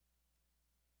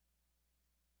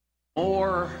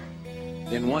More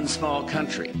than one small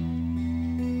country.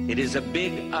 It is a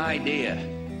big idea,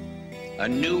 a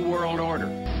new world order.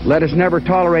 Let us never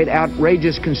tolerate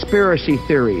outrageous conspiracy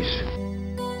theories.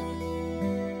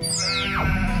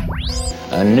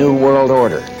 A new world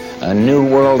order, a new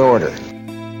world order.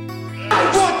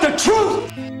 I want the truth!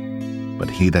 But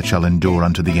he that shall endure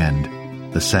unto the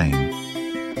end, the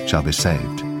same shall be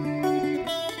saved.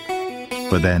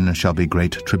 For then shall be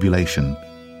great tribulation,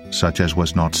 such as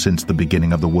was not since the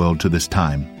beginning of the world to this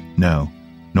time, no,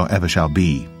 nor ever shall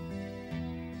be.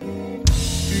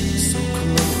 So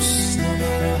close, no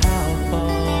matter how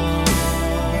far.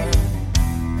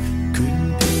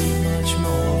 Couldn't be much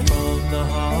more from the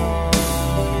heart.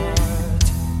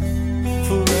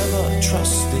 Forever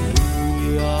trusting who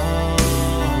we are,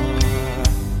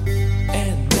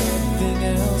 and nothing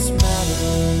else matters.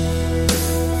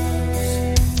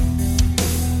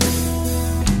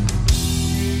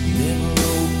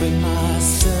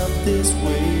 This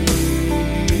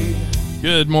way.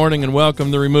 Good morning and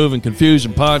welcome to Removing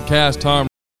Confusion Podcast. Tom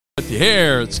with you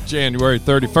here. It's January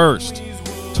 31st,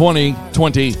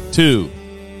 2022.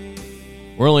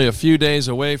 We're only a few days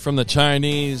away from the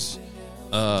Chinese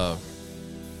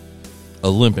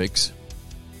Olympics,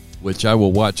 which I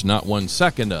will watch not 1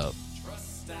 second of.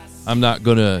 I'm not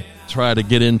going to try to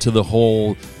get into the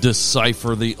whole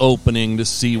decipher the opening to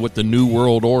see what the New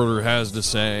World Order has to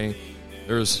say.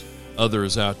 There's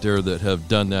others out there that have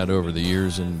done that over the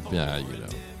years, and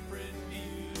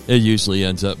it usually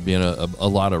ends up being a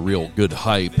lot of real good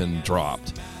hype and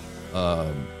dropped.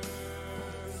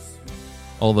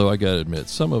 Although I gotta admit,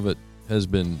 some of it has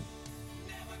been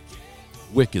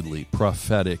wickedly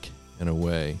prophetic in a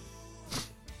way.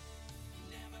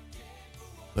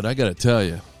 But I gotta tell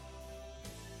you,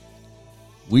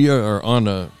 we are on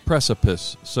a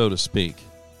precipice, so to speak,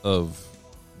 of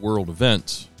world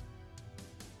events.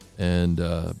 And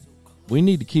we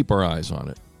need to keep our eyes on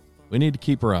it. We need to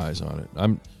keep our eyes on it.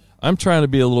 I'm trying to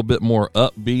be a little bit more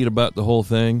upbeat about the whole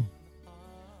thing,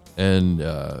 and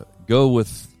go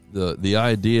with the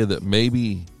idea that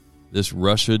maybe this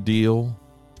Russia deal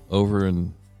over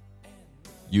in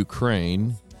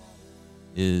Ukraine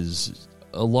is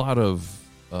a lot of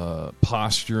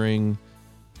posturing,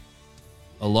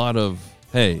 a lot of,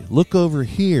 hey, look over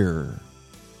here.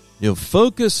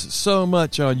 Focus so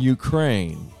much on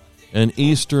Ukraine and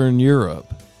Eastern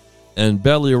Europe and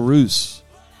Belarus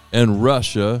and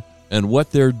Russia and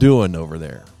what they're doing over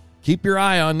there. Keep your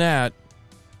eye on that.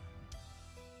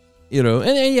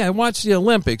 And watch the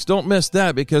Olympics. Don't miss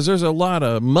that, because there's a lot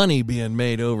of money being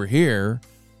made over here.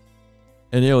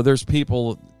 And, there's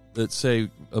people that say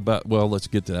about, well, let's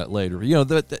get to that later.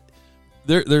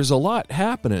 There's a lot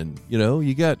happening.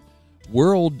 You got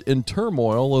world in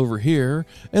turmoil over here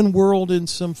and world in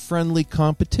some friendly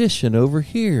competition over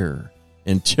here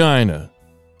in China.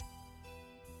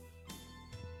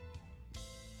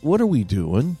 What are we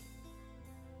doing?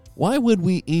 Why would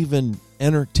we even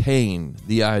entertain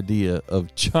the idea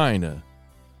of China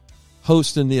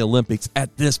hosting the Olympics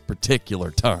at this particular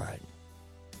time?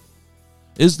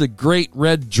 Is the great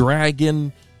red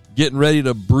dragon getting ready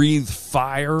to breathe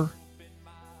fire?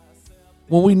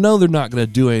 Well, we know they're not going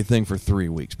to do anything for 3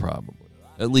 weeks, probably.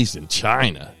 At least in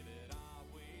China.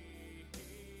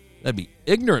 That'd be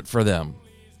ignorant for them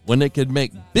when they could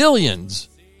make billions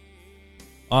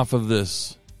off of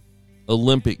this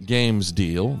Olympic Games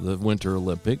deal, the Winter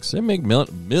Olympics. They make millions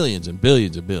and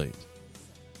billions and billions.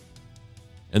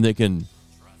 And they can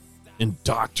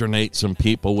indoctrinate some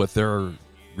people with their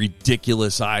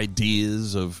ridiculous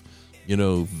ideas of,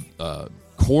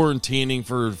 quarantining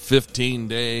for 15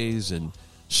 days and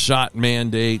shot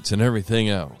mandates and everything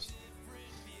else.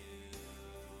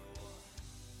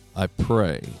 I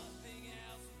pray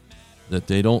that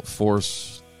they don't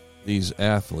force these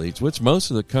athletes, which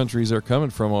most of the countries they're coming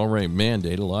from already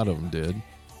mandate, a lot of them did,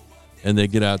 and they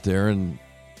get out there and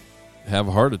have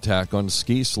a heart attack on the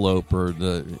ski slope or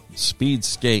the speed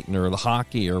skating or the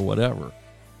hockey or whatever.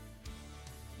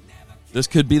 This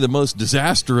could be the most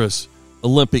disastrous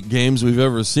Olympic Games we've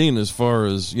ever seen as far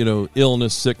as,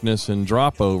 illness, sickness, and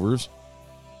dropovers,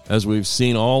 as we've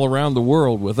seen all around the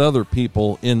world with other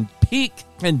people in peak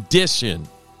condition.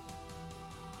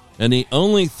 And the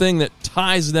only thing that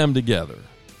ties them together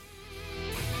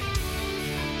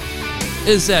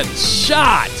is that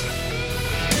shot.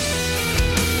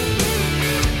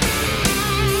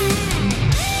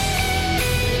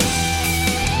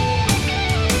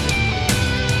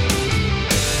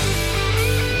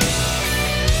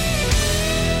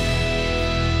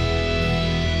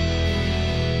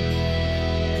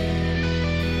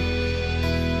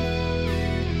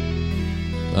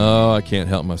 Oh, I can't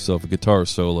help myself. A guitar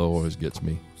solo always gets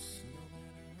me.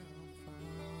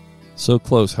 So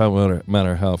close, no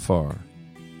matter how far.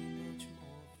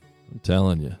 I'm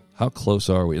telling you. How close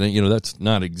are we? You know, that's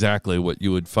not exactly what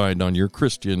you would find on your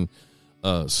Christian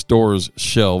store's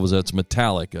shelves. That's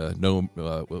Metallica. No,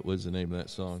 what was the name of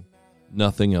that song?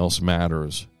 Nothing Else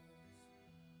Matters.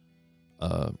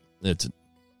 Its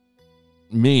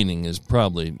meaning is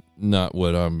probably not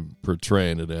what I'm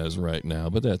portraying it as right now,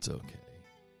 but that's okay.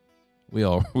 We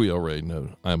already know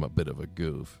I'm a bit of a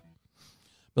goof.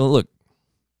 But look,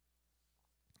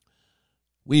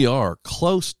 we are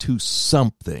close to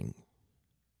something.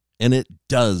 And it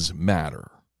does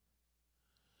matter.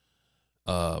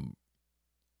 There's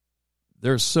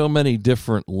so many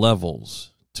different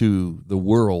levels to the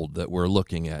world that we're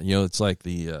looking at. You know, it's like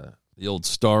the old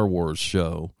Star Wars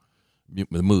show,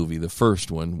 the movie, the first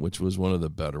one, which was one of the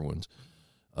better ones,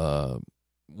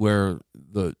 where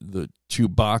the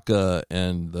Chewbacca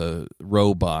and the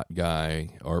robot guy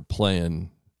are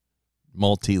playing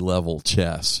multi-level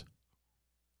chess.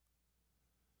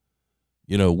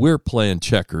 You know, we're playing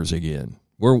checkers again.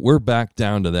 We're back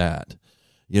down to that.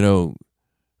 You know,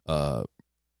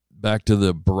 back to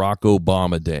the Barack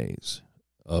Obama days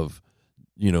of,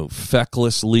 you know,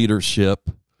 feckless leadership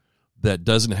that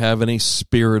doesn't have any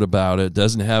spirit about it,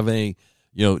 doesn't have any,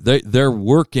 you know, they're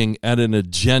working at an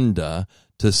agenda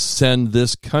to send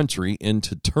this country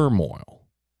into turmoil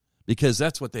because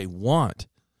that's what they want.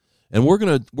 And we're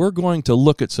going to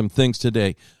look at some things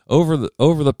today. Over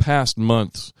the past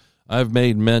months, I've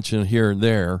made mention here and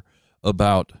there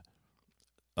about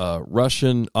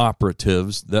Russian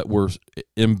operatives that were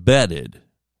embedded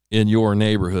in your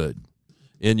neighborhood,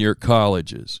 in your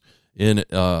colleges, in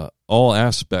all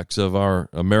aspects of our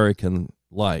American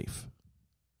life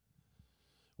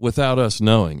without us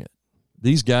knowing it.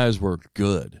 These guys were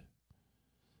good.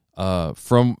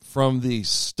 From the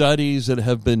studies that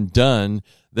have been done,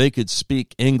 they could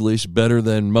speak English better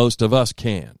than most of us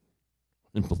can.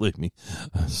 And believe me,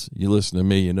 you listen to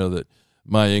me, you know that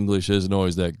my English isn't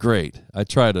always that great. I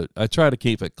try to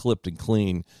keep it clipped and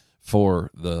clean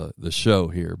for the show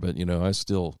here, but you know, I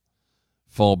still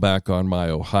fall back on my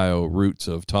Ohio roots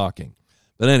of talking.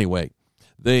 But anyway,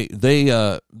 they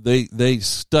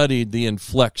studied the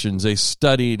inflections. They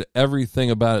studied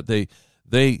everything about it.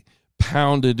 They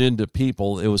pounded into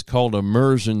people. It was called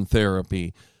immersion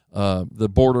therapy. The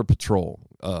Border Patrol,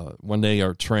 when they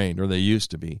are trained, or they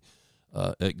used to be,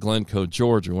 at Glencoe,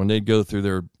 Georgia, when they'd go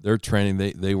through their training,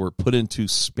 they were put into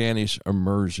Spanish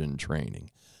immersion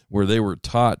training, where they were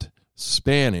taught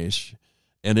Spanish,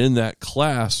 and in that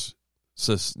class,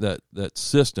 that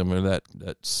system or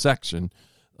that section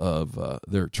of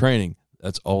their training,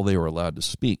 that's all they were allowed to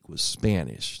speak was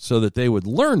Spanish, so that they would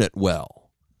learn it well.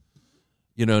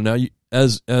 You know, now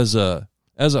as a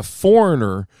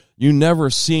foreigner, you never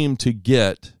seem to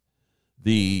get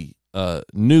the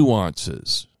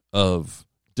nuances of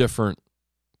different,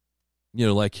 you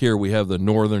know, like here we have the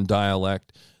northern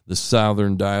dialect, the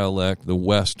southern dialect, the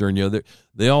western, you know,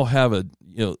 they all have a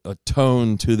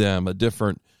tone to them, a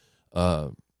different,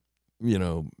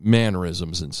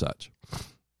 mannerisms and such.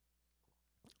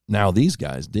 Now these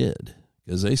guys did,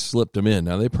 because they slipped them in.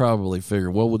 Now they probably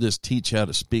figured, well, we'll just teach how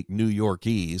to speak New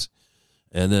Yorkese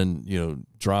and then, you know,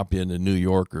 drop into New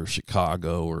York or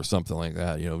Chicago or something like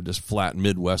that, you know, just flat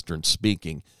Midwestern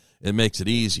speaking. It makes it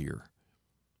easier.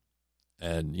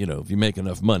 And, you know, if you make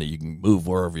enough money, you can move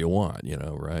wherever you want, you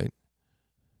know, right?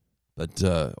 But,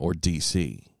 or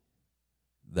D.C.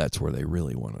 That's where they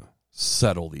really want to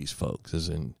settle these folks, is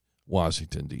in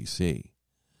Washington, D.C.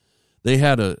 They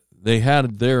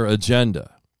had their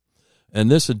agenda. And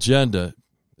this agenda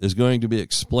is going to be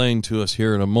explained to us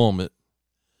here in a moment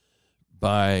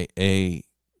by a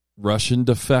Russian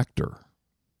defector.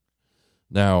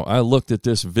 Now, I looked at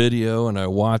this video and I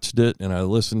watched it and I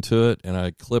listened to it and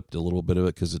I clipped a little bit of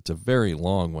it because it's a very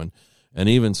long one. And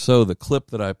even so, the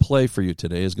clip that I play for you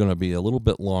today is going to be a little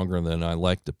bit longer than I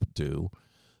like to do.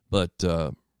 But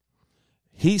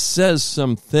he says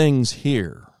some things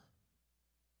here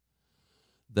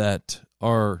that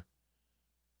are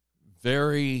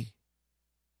very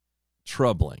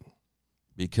troubling,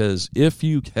 because if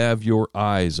you have your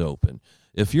eyes open,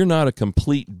 if you're not a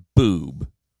complete boob,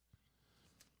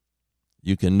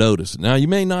 you can notice it. Now, you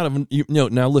may not have,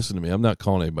 now listen to me. I'm not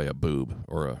calling anybody a boob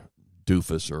or a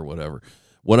doofus or whatever.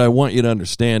 What I want you to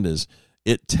understand is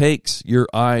it takes your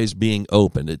eyes being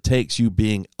opened. It takes you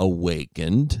being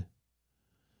awakened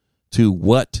to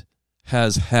what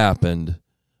has happened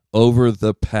over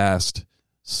the past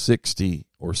 60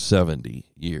 or 70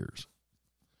 years.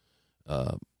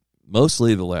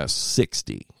 Mostly the last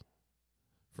 60.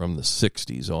 from the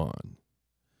 60s on.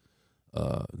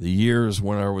 The years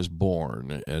when I was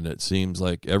born, and it seems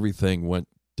like everything went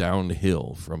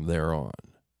downhill from there on.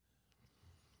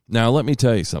 Now, let me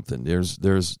tell you something.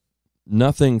 There's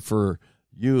nothing for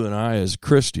you and I as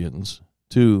Christians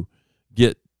to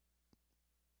get,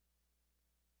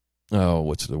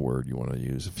 what's the word you want to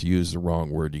use? If you use the wrong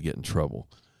word, you get in trouble.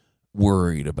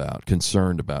 Worried about,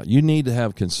 concerned about. You need to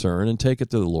have concern and take it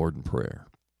to the Lord in prayer.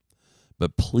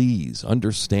 But please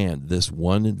understand this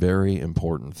one very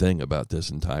important thing about this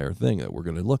entire thing that we're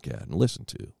going to look at and listen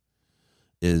to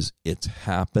is it's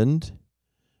happened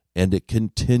and it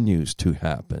continues to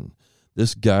happen.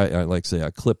 This guy, I like to say,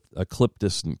 I clipped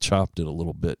this and chopped it a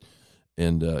little bit.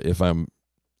 And if I'm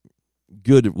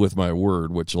good with my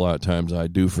word, which a lot of times I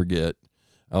do forget,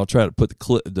 I'll try to put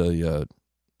the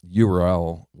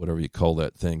URL, whatever you call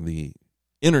that thing, the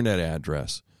internet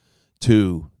address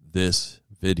to this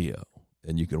video.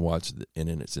 And you can watch it in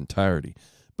its entirety.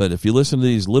 But if you listen to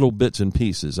these little bits and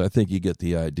pieces, I think you get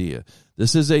the idea.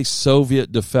 This is a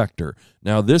Soviet defector.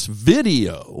 Now, this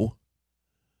video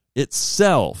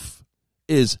itself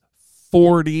is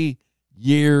 40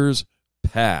 years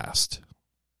past.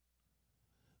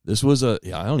 This was I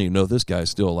don't even know if this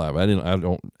guy's still alive. I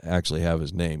don't actually have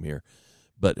his name here.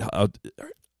 But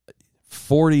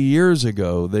 40 years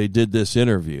ago, they did this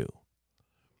interview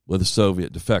with a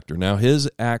Soviet defector. Now, his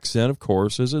accent, of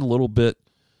course, is a little bit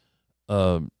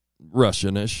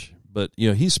Russianish, but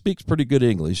he speaks pretty good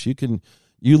English.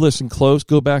 You listen close,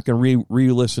 go back and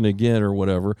re-listen again or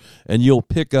whatever, and you'll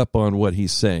pick up on what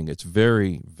he's saying. It's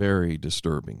very, very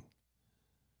disturbing.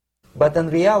 But in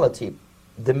reality,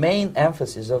 the main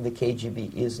emphasis of the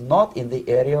KGB is not in the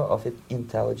area of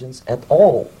intelligence at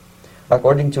all.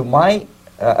 According to my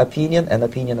opinion and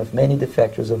opinion of many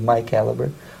defectors of my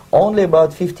caliber, only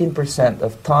about 15%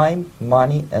 of time,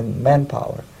 money, and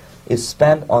manpower is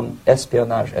spent on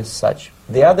espionage as such.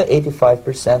 The other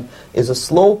 85% is a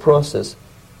slow process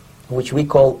which we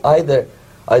call either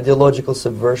ideological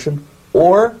subversion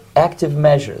or active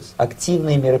measures,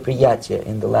 активные мероприятия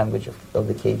in the language of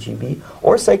the KGB,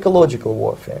 or psychological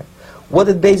warfare. What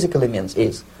it basically means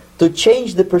is to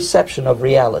change the perception of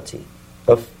reality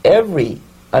of every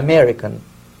American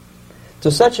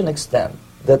to such an extent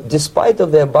that despite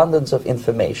of the abundance of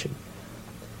information,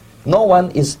 no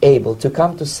one is able to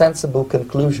come to sensible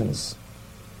conclusions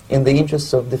in the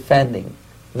interests of defending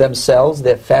themselves,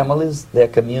 their families, their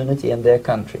community, and their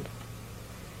country.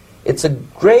 It's a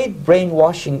great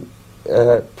brainwashing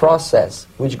process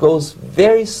which goes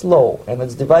very slow, and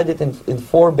it's divided in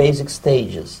 4 basic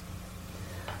stages.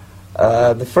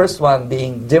 The first one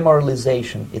being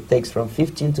demoralization. It takes from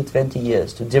 15 to 20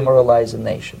 years to demoralize a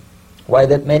nation. Why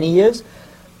that many years?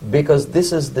 Because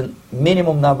this is the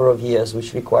minimum number of years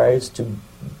which requires to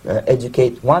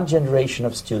educate one generation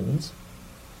of students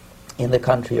in the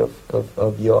country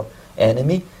of your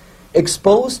enemy,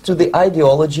 exposed to the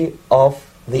ideology of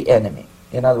the enemy.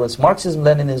 In other words,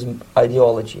 Marxism-Leninism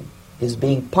ideology is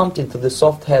being pumped into the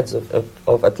soft heads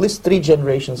of at least 3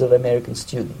 generations of American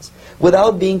students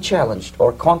without being challenged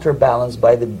or counterbalanced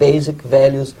by the basic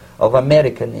values of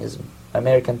Americanism,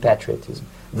 American patriotism.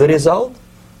 The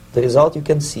result you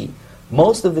can see.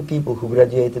 Most of the people who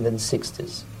graduated in the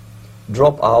 60s,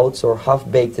 dropouts or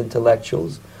half-baked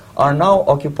intellectuals, are now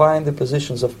occupying the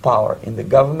positions of power in the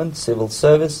government, civil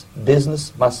service,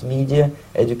 business, mass media,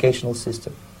 educational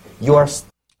system. You are...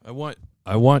 I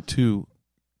want to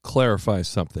clarify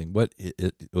something.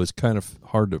 It was kind of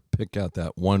hard to pick out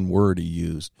that one word he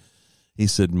used. He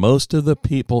said most of the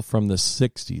people from the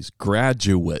 60s,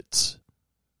 graduates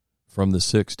from the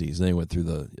 60s, they went through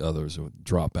the others with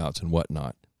dropouts and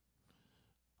whatnot,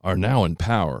 are now in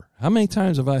power. How many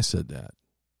times have I said that?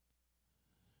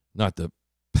 Not to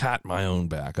pat my own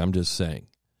back. I'm just saying,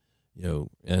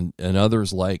 and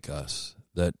others like us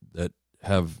that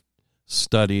have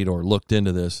studied or looked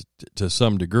into this to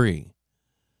some degree.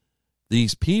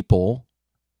 These people,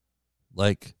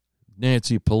 like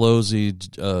Nancy Pelosi,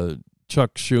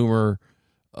 Chuck Schumer,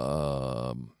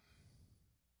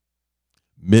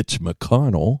 Mitch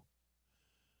McConnell,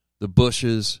 the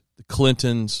Bushes, the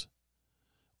Clintons,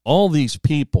 all these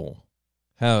people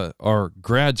are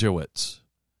graduates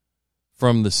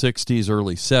from the 60s,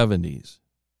 early 70s,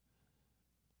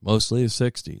 mostly the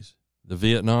 60s, the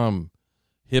Vietnam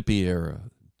hippie era.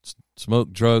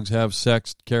 Smoke drugs, have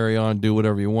sex, carry on, do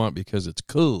whatever you want because it's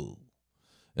cool.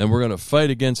 And we're going to fight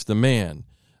against the man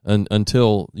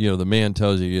until, the man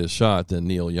tells you you get shot. Then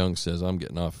Neil Young says, I'm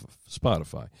getting off of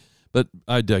Spotify. But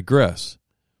I digress.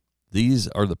 These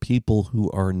are the people who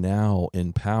are now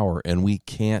in power, and we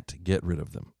can't get rid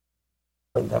of them.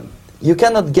 them. You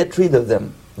cannot get rid of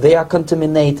them. They are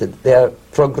contaminated. They are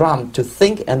programmed to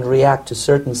think and react to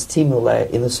certain stimuli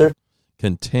in a certain...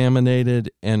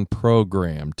 Contaminated and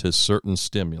programmed to certain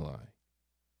stimuli.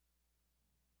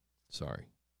 Sorry.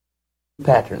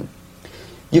 Pattern.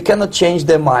 You cannot change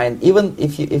their mind, even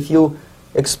if you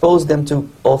expose them to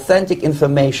authentic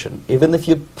information, even if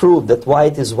you prove that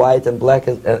white is white and black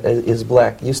is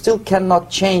black, you still cannot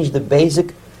change the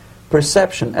basic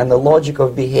perception and the logic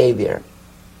of behavior.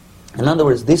 In other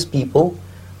words, these people,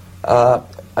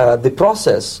 the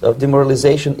process of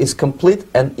demoralization is complete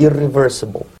and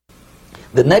irreversible.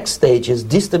 The next stage is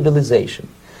destabilization.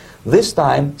 This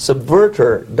time,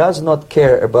 subverter does not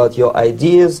care about your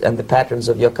ideas and the patterns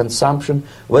of your consumption.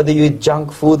 Whether you eat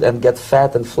junk food and get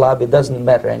fat and flabby, it doesn't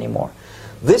matter anymore.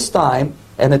 This time,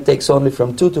 and it takes only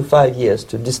from 2 to 5 years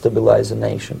to destabilize a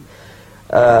nation,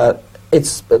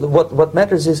 what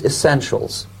matters is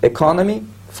essentials: economy,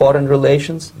 foreign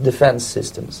relations, defense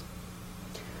systems.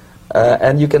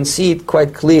 And you can see it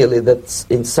quite clearly that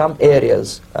in some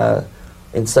areas,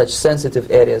 in such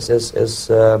sensitive areas as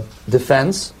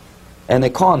defense and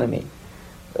economy,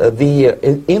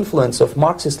 the influence of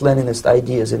Marxist-Leninist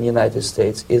ideas in the United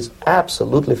States is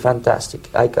absolutely fantastic.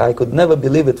 I could never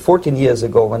believe it 14 years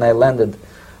ago when I landed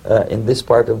in this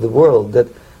part of the world that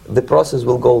the process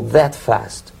will go that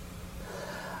fast.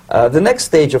 The next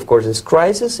stage, of course, is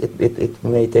crisis. It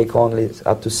may take only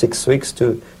up to 6 weeks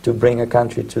to bring a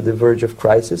country to the verge of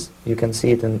crisis. You can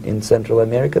see it in Central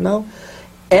America now.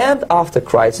 And after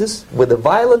crisis, with a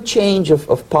violent change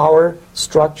of power,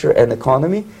 structure, and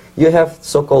economy, you have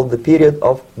so-called the period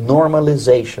of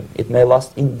normalization. It may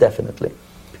last indefinitely.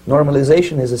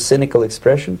 Normalization is a cynical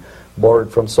expression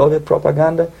borrowed from Soviet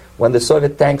propaganda. When the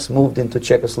Soviet tanks moved into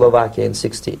Czechoslovakia in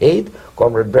 '68,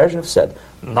 Comrade Brezhnev said,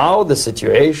 "Now the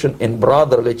situation in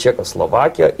brotherly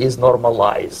Czechoslovakia is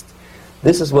normalized."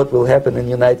 This is what will happen in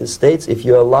the United States if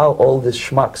you allow all these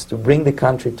schmucks to bring the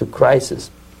country to crisis,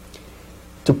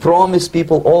 to promise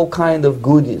people all kind of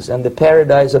goodies and the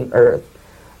paradise on earth,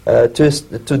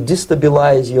 to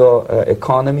destabilize your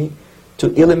economy,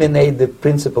 to eliminate the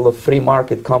principle of free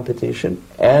market competition,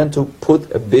 and to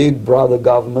put a big brother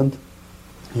government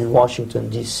in Washington,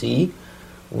 D.C.,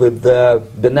 with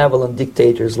benevolent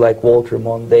dictators like Walter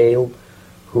Mondale,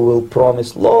 who will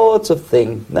promise lots of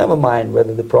things, never mind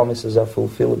whether the promises are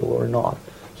fulfillable or not.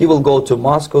 He will go to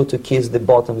Moscow to kiss the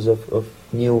bottoms of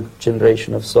new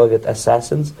generation of Soviet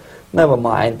assassins. Never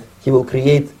mind. He will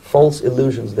create false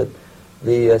illusions that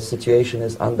the situation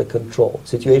is under control.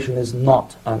 Situation is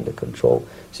not under control.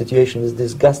 Situation is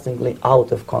disgustingly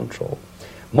out of control.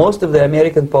 Most of the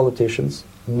American politicians,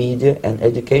 media, and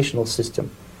educational system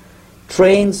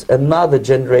trains another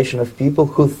generation of people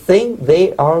who think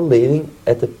they are living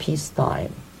at a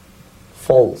peacetime.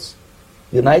 False.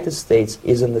 United States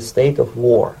is in the state of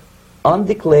war,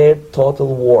 undeclared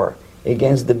total war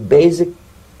against the basic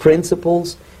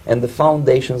principles and the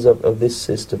foundations of this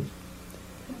system.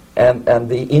 And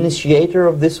the initiator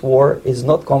of this war is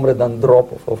not Comrade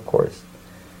Andropov, of course.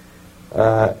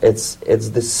 It's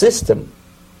the system.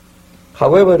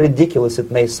 However ridiculous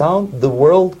it may sound, the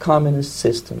world communist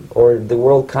system or the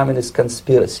world communist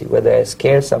conspiracy, whether I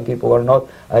scare some people or not,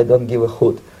 I don't give a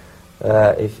hoot.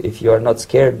 If you are not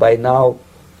scared by now,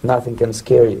 nothing can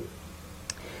scare you.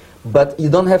 But you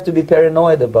don't have to be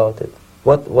paranoid about it.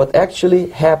 What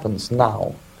actually happens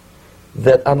now,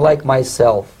 that unlike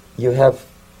myself, you have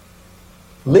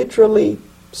literally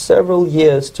several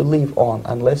years to live on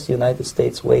unless the United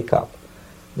States wake up.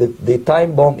 The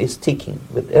time bomb is ticking.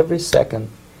 With every second,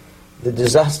 the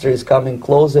disaster is coming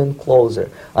closer and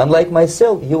closer. Unlike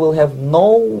myself, you will have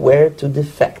nowhere to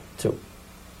defect to,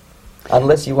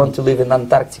 unless you want to live in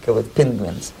Antarctica with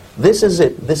penguins. This is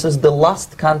it. This is the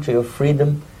last country of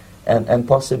freedom and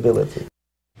possibility.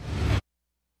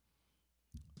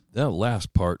 That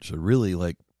last part should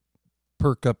really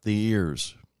perk up the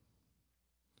ears.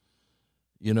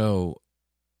 You know,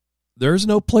 there's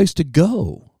no place to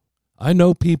go. I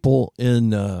know people in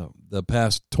the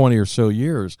past 20 or so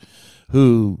years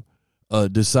who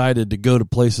decided to go to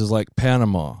places like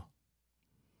Panama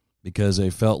because they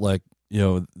felt like,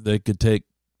 they could take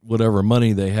whatever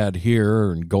money they had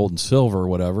here and gold and silver or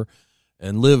whatever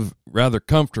and live rather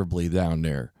comfortably down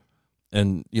there.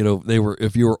 And,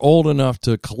 if you were old enough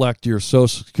to collect your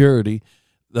Social Security,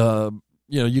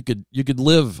 you could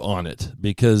live on it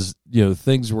because,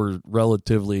 things were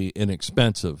relatively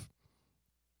inexpensive.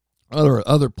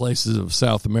 Other places of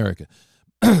South America.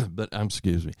 But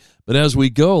as we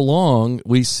go along,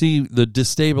 we see the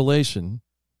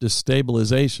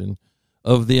destabilization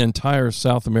of the entire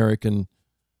South American,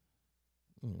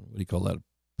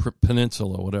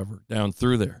 Peninsula, whatever, down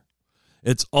through there.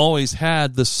 It's always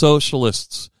had the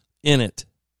socialists in it.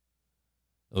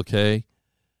 Okay?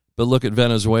 But look at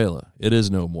Venezuela. It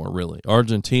is no more, really.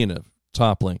 Argentina,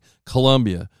 toppling.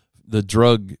 Colombia, the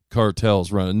drug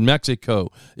cartels run. In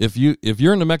Mexico, if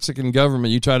you're in the Mexican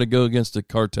government, you try to go against the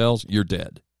cartels, you're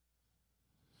dead.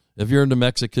 If you're in the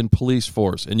Mexican police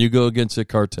force and you go against the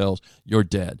cartels, you're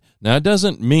dead. Now, it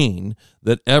doesn't mean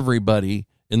that everybody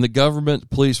in the government,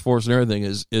 police force, and everything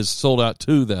is sold out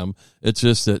to them. It's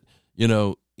just that,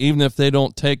 even if they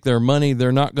don't take their money,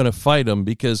 they're not going to fight them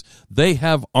because they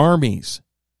have armies.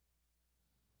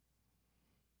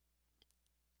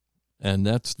 And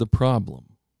that's the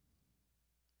problem.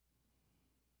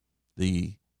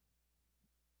 The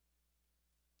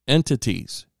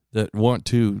entities that want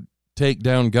to take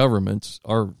down governments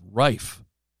are rife.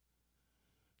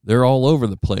 They're all over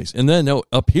the place. And then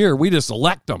up here, we just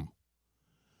elect them.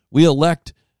 We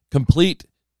elect complete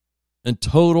and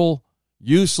total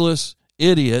useless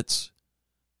idiots,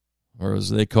 or as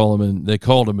they called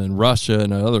them in Russia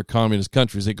and other communist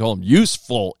countries, they call them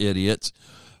useful idiots,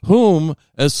 whom,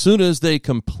 as soon as they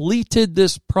completed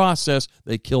this process,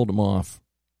 they killed them off.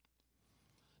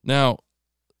 Now,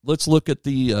 let's look at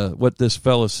the what this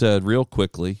fellow said real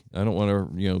quickly. I don't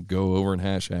want to go over and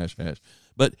hash,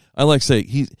 but I like to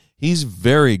say he's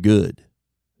very good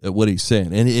at what he's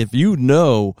saying. And if you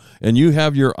know and you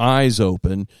have your eyes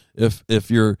open,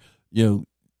 if you're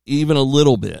even a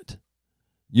little bit,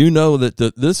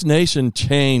 that this nation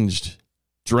changed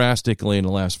drastically in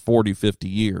the last 40, 50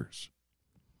 years.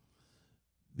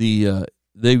 Their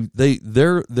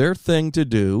thing to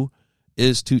do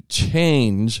is to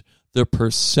change the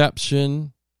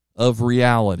perception of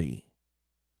reality.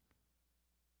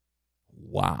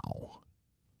 Wow.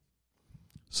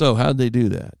 So how'd they do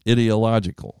that? The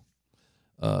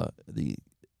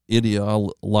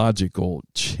ideological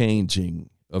changing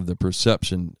of the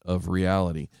perception of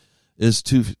reality is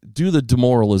to do the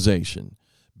demoralization.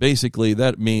 Basically,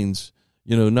 that means,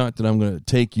 not that I'm going to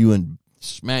take you and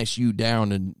smash you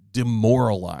down and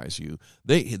demoralize you.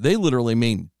 They literally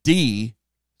mean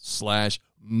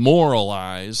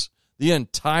demoralize the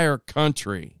entire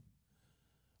country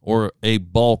or a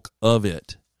bulk of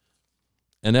it.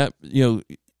 And that,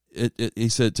 he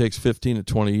said it takes 15 to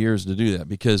 20 years to do that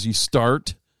because you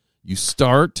start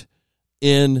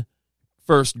in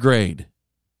first grade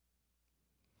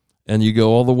and you go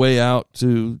all the way out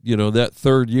to, that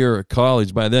third year of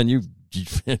college. By then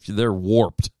they're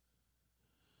warped.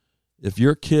 If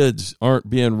your kids aren't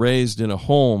being raised in a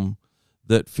home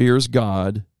that fears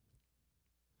God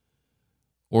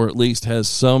or at least has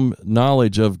some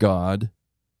knowledge of God,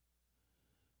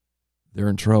 they're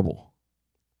in trouble.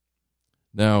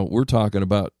 Now, we're talking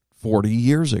about 40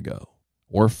 years ago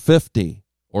or 50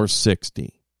 or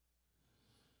 60.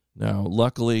 Now,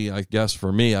 luckily, I guess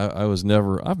for me, I've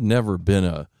never been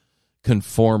a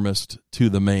conformist to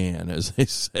the man, as they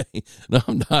say. No,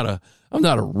 I'm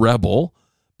not a rebel,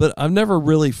 but I've never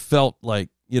really felt like,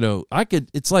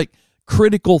 it's like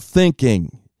critical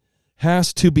thinking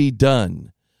has to be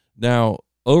done. Now,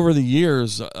 over the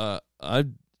years, I've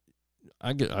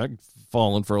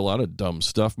fallen for a lot of dumb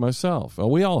stuff myself. Well,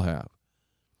 we all have.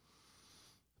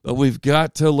 But we've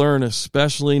got to learn,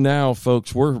 especially now,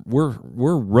 folks, we're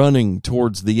running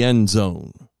towards the end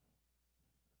zone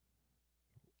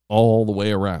all the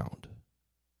way around.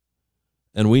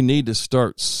 And we need to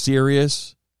start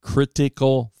serious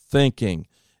critical thinking.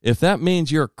 If that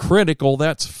means you're critical,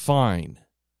 that's fine.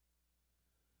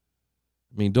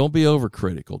 I mean, don't be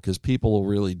overcritical because people will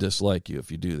really dislike you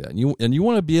if you do that. And you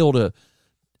want to be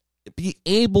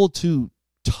able to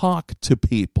talk to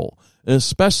people, and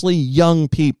especially young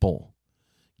people.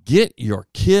 Get your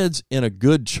kids in a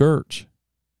good church.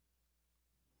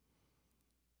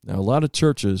 Now, a lot of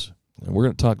churches, and we're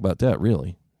going to talk about that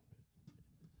really,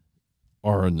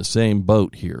 are in the same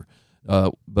boat here.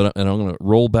 And I'm going to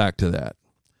roll back to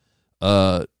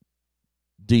that.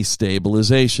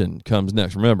 Destabilization comes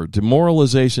next. Remember,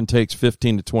 demoralization takes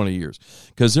 15 to 20 years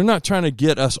because they're not trying to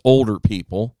get us older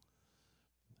people.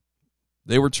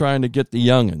 They were trying to get the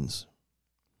youngins.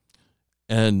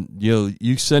 And,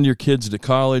 you send your kids to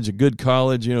college, a good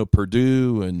college,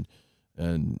 Purdue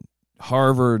and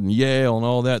Harvard and Yale and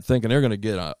all that, thinking they're going to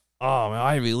get an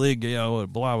Ivy League, blah,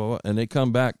 blah, blah, and they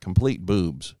come back complete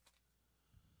boobs.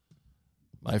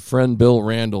 My friend Bill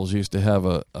Randalls used to have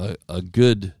a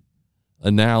good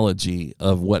analogy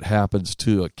of what happens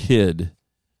to a kid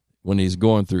when he's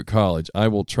going through college. I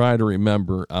will try to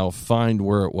remember. I'll find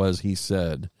where it was he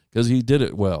said, because he did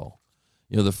it well.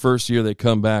 The first year they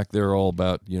come back, they're all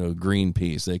about,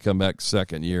 Greenpeace. They come back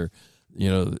second year,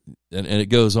 and it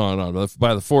goes on and on.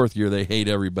 By the fourth year, they hate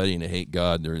everybody and they hate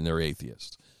God and they're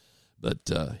atheists.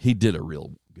 But he did a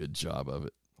real good job of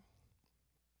it.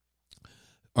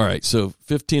 All right, so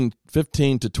 15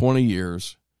 to 20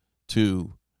 years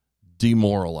to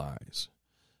demoralize.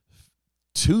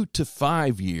 2 to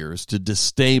 5 years to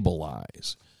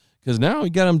destabilize. Because now we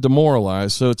got them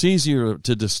demoralized, so it's easier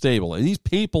to destabilize. These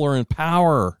people are in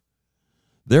power.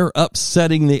 They're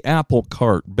upsetting the apple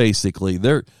cart, basically.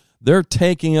 They're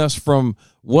taking us from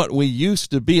what we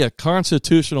used to be a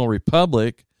constitutional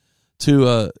republic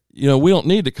to, we don't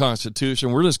need the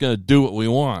Constitution. We're just going to do what we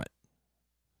want.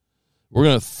 We're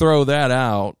going to throw that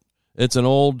out. It's an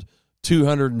old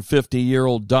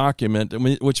 250-year-old document,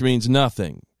 which means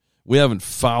nothing. We haven't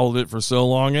followed it for so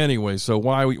long anyway, so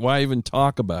why even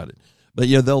talk about it? But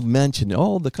they'll mention,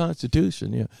 the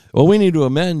Constitution. Yeah, well, we need to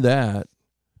amend that,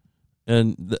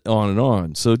 and on and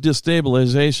on. So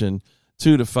destabilization,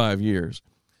 2 to 5 years.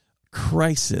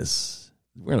 Crisis.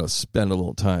 We're going to spend a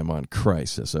little time on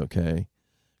crisis, okay?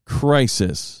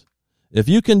 Crisis. If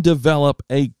you can develop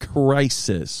a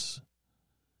crisis,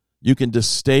 you can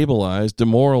destabilize,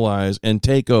 demoralize, and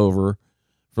take over,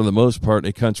 for the most part,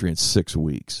 a country in 6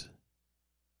 weeks.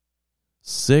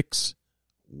 6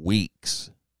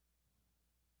 weeks.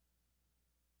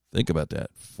 Think about that.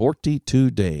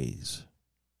 42 days.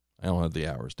 I don't have the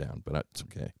hours down, but it's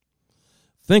okay.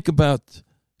 Think about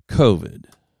COVID.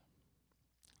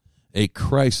 A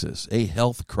crisis, a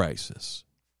health crisis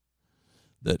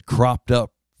that cropped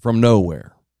up from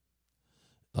nowhere.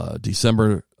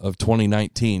 December of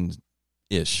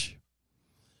 2019-ish.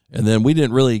 And then we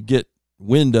didn't really get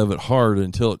wind of it hard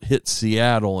until it hit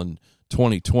Seattle in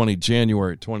 2020,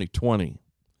 January 2020.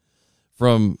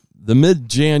 From the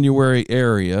mid-January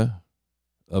area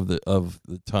of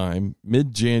the time,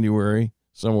 mid-January,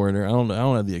 somewhere in there, I don't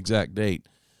have the exact date,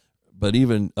 but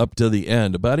even up to the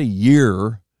end, about 2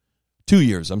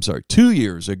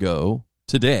 years ago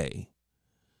today,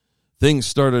 things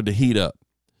started to heat up.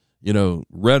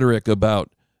 Rhetoric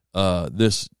about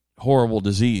this horrible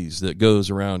disease that goes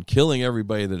around killing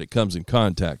everybody that it comes in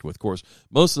contact with. Of course,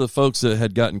 most of the folks that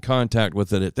had gotten contact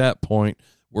with it at that point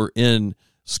were in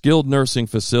skilled nursing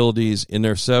facilities in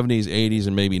their 70s, 80s,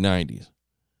 and maybe 90s.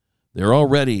 They're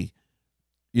already,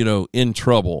 in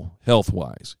trouble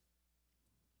health-wise.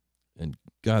 And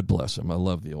God bless them. I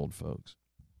love the old folks.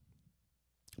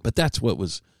 But that's what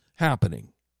was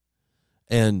happening.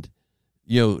 And,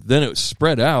 then it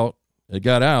spread out. It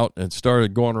got out and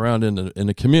started going around in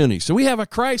the community. So we have a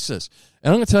crisis.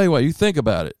 And I'm going to tell you what, you think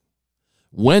about it.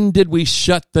 When did we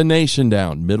shut the nation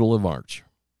down? Middle of March.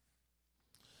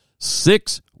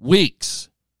 6 weeks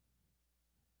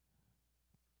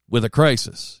with a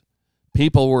crisis.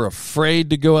 People were afraid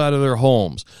to go out of their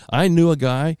homes. I knew a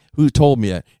guy who told me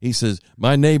that. He says,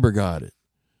 my neighbor got it.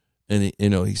 And,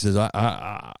 he says,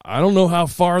 I don't know how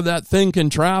far that thing can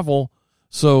travel,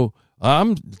 so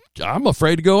I'm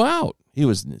afraid to go out. He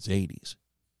was in his 80s.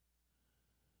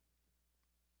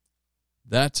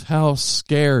 That's how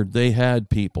scared they had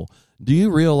people. Do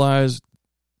you realize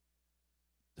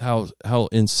how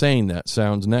insane that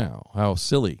sounds now? How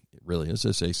silly it really is.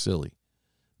 Let's say silly.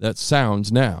 That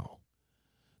sounds now.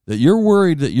 That you're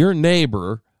worried that your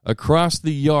neighbor across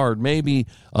the yard, maybe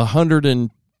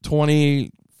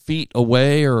 120 feet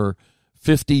away or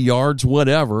 50 yards,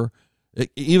 whatever,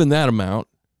 even that amount,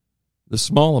 the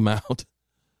small amount,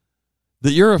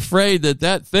 that you're afraid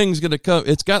that thing's going to come.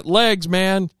 It's got legs,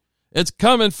 man. It's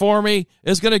coming for me.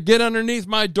 It's going to get underneath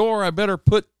my door. I better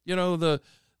put, the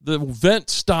vent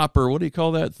stopper. What do you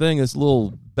call that thing? This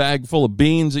little bag full of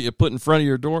beans that you put in front of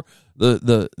your door.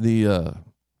 That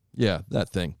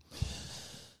thing.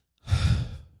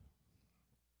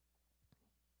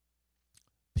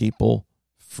 People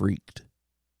freaked.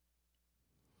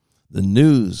 The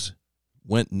news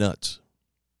went nuts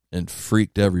and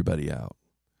freaked everybody out.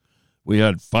 We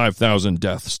had 5,000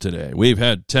 deaths today. We've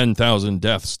had 10,000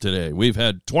 deaths today. We've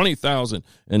had 20,000,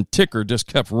 and ticker just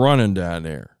kept running down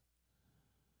there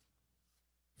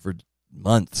for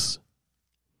months.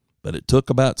 But it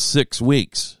took about 6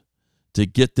 weeks to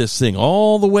get this thing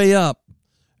all the way up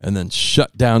and then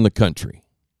shut down the country.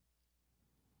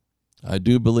 I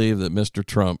do believe that Mr.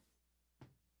 Trump,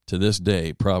 to this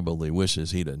day, probably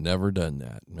wishes he'd have never done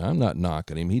that. I'm not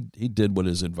knocking him. He did what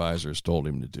his advisors told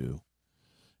him to do.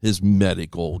 His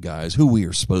medical guys, who we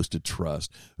are supposed to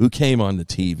trust, who came on the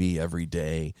TV every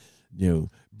day,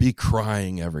 be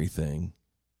crying everything.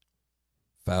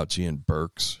 Fauci and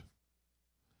Birx.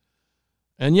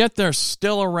 And yet they're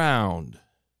still around.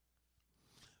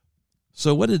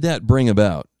 So what did that bring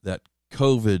about, that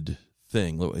COVID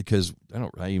thing? Because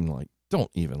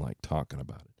don't even like talking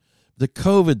about it. the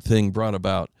COVID thing brought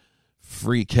about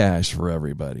free cash for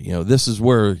everybody. This is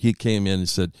where he came in and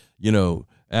said,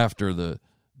 after the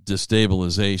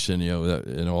destabilization,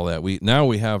 and all that, we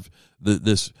have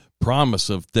this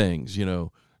promise of things,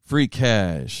 free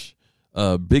cash,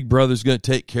 Big Brother's going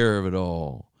to take care of it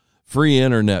all, free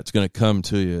internet's going to come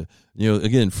to you,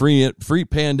 again, free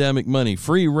pandemic money,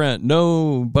 free rent,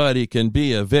 nobody can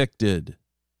be evicted.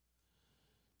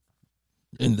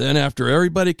 And then after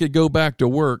everybody could go back to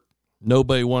work,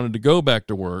 nobody wanted to go back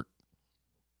to work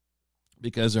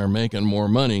because they're making more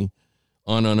money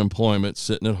on unemployment,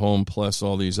 sitting at home, plus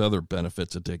all these other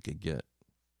benefits that they could get.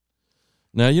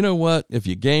 Now, you know what? If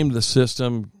you gamed the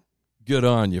system, good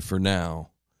on you for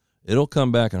now. It'll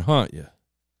come back and haunt you.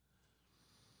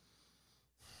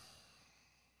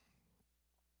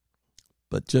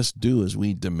 But just do as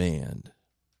we demand.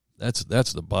 That's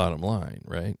the bottom line,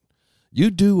 right? You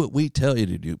do what we tell you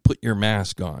to do. Put your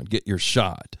mask on. Get your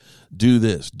shot. Do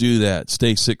this. Do that.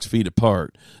 Stay 6 feet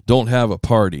apart. Don't have a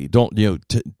party. Don't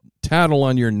tattle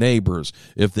on your neighbors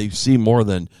if they see more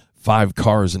than 5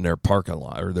 cars in their parking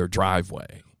lot or their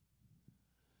driveway.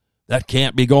 That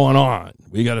can't be going on.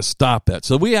 We got to stop that.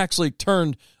 So we actually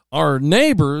turned our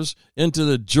neighbors into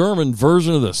the German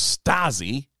version of the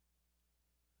Stasi,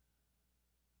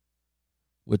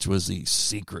 which was the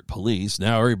secret police.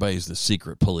 Now everybody's the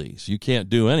secret police. You can't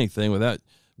do anything without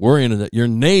worrying that your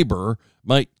neighbor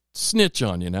might snitch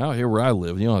on you. Now, here where I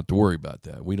live, you don't have to worry about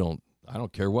that. I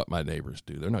don't care what my neighbors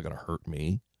do. They're not going to hurt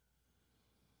me.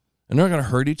 And they're not going to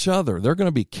hurt each other. They're going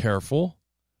to be careful.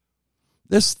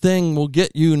 This thing will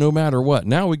get you no matter what.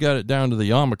 Now we got it down to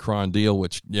the Omicron deal,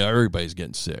 which, everybody's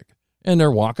getting sick. And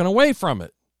they're walking away from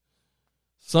it.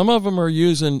 Some of them are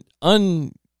using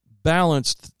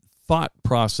unbalanced thought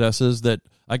processes that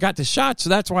I got the shot, so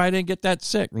that's why I didn't get that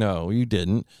sick. No, you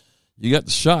didn't. You got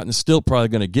the shot, and it's still probably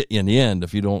going to get you in the end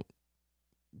if you don't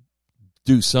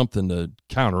do something to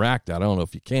counteract that. I don't know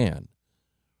if you can.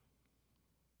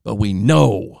 But we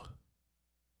know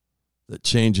that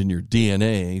changing your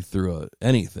DNA through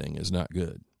anything is not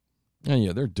good. And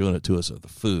they're doing it to us with the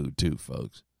food too,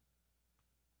 folks.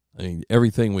 I mean,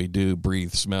 everything we do,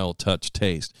 breathe, smell, touch,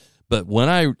 taste. But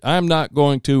when I'm not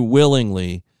going to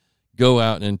willingly go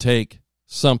out and take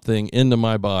something into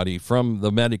my body from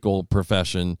the medical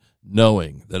profession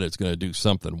knowing that it's going to do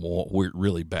something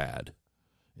really bad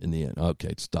in the end.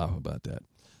 Okay, stop about that.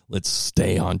 Let's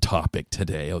stay on topic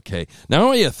today, okay? Now, I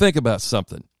want you to think about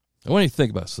something.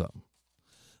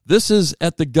 This is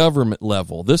at the government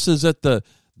level. This is at the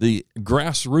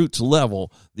grassroots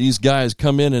level. These guys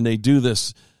come in and they do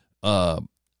this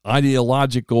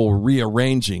ideological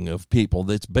rearranging of people.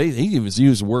 That's he even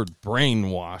used the word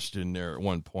brainwashed in there at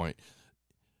one point.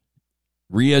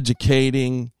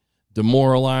 Re-educating,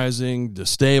 demoralizing,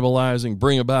 destabilizing,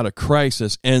 bring about a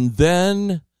crisis, and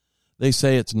then they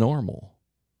say it's normal.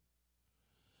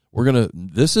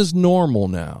 This is normal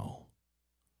now.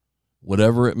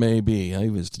 Whatever it may be. I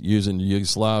was using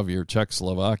Yugoslavia or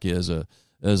Czechoslovakia as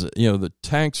the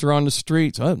tanks are on the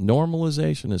streets.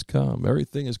 Normalization has come.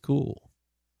 Everything is cool.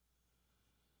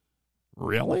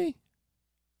 Really?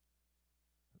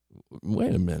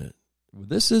 Wait a minute.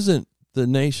 This isn't the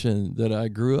nation that I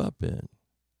grew up in.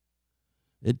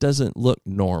 It doesn't look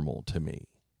normal to me.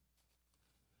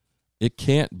 It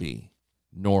can't be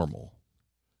normal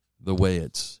the way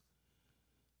it's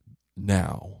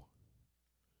now.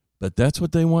 But that's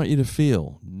what they want you to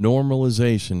feel.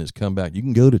 Normalization has come back. You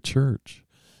can go to church.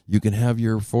 You can have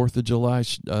your 4th of July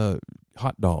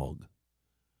hot dog,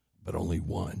 but only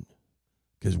one,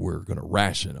 because we're going to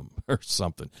ration them or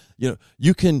something.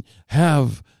 You can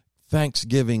have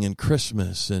Thanksgiving and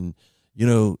Christmas, and,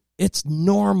 it's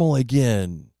normal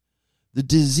again. The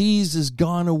disease has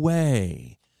gone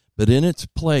away, but in its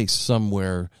place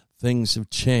somewhere, things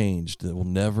have changed that will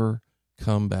never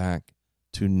come back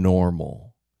to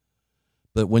normal.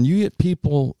 But when you get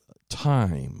people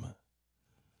time,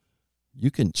 you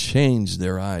can change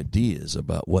their ideas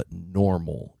about what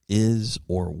normal is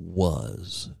or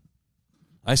was.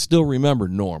 I still remember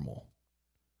normal.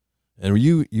 And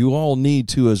you all need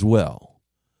to as well.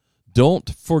 Don't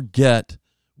forget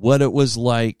what it was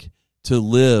like to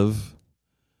live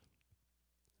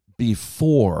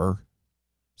before,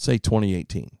 say,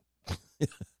 2018.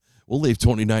 We'll leave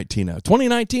 2019 out.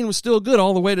 2019 was still good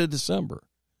all the way to December.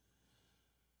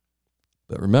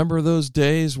 But remember those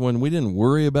days when we didn't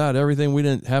worry about everything? We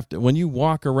didn't have to. When you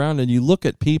walk around and you look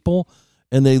at people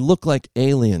and they look like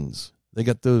aliens. They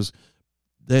got those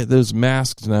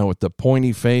masks now with the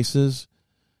pointy faces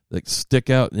that stick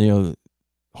out. They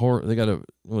got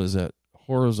what is that?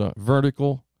 Horizontal,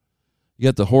 vertical. You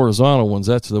got the horizontal ones.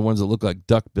 That's the ones that look like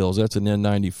duckbills. That's an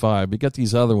N95. But you got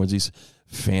these other ones, these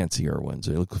fancier ones.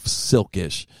 They look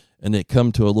silkish, and they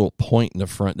come to a little point in the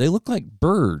front. They look like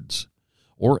birds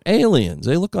or aliens.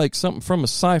 They look like something from a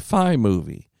sci-fi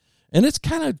movie. And it's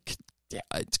kind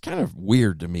of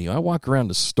weird to me. I walk around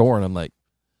the store, and I'm like,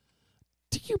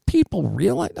 do you people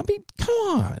realize? I mean,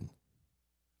 come on.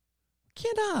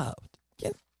 Get up.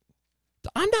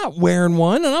 I'm not wearing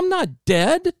one, and I'm not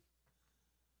dead.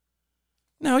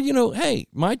 Now, hey,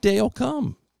 my day will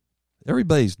come.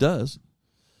 Everybody's does.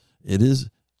 It is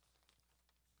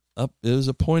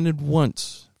appointed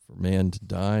once for man to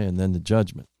die and then the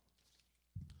judgment.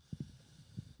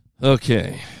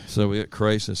 Okay, so we got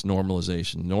crisis,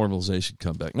 normalization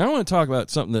come back. Now I want to talk about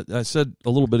something that I said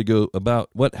a little bit ago about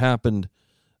what happened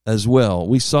as well.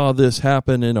 We saw this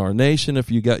happen in our nation. If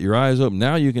you got your eyes open,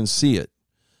 now you can see it,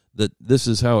 that this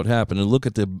is how it happened. And look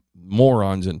at the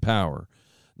morons in power.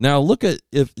 Now look at,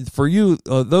 if for you,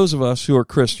 those of us who are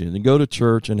Christian and go to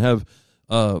church and have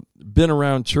been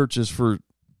around churches for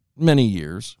many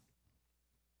years.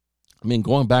 I mean,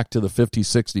 going back to the 50s,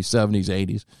 60s,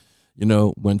 70s,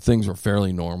 80s, when things were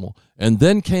fairly normal. And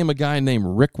then came a guy named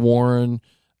Rick Warren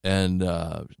and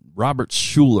Robert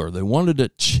Schuller. They wanted to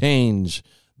change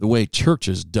the way church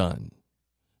is done.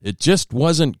 It just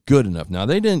wasn't good enough. Now,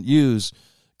 they didn't use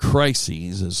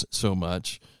crises as so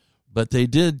much, but they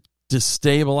did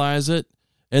destabilize it,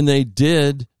 and they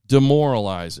did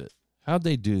demoralize it. How'd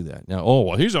they do that?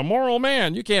 Now, he's a moral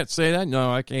man. You can't say that. No,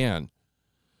 I can.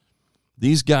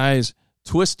 These guys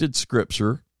twisted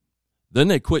Scripture. Then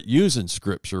they quit using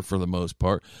Scripture for the most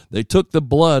part. They took the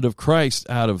blood of Christ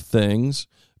out of things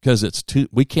because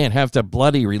we can't have the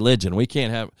bloody religion. We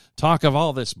can't have talk of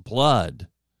all this blood.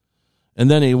 And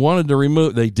then he wanted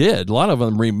to they did. A lot of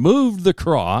them removed the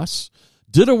cross,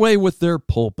 did away with their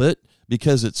pulpit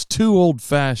because it's too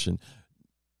old-fashioned.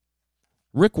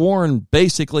 Rick Warren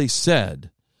basically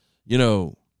said,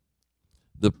 the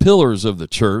pillars of the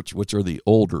church, which are the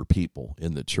older people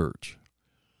in the church,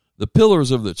 the pillars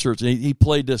of the church, and he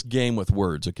played this game with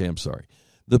words. Okay, I'm sorry.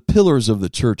 The pillars of the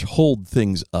church hold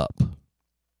things up.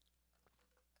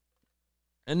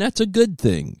 And that's a good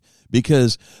thing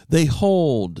because they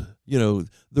hold,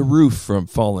 the roof from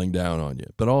falling down on you.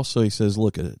 But also he says,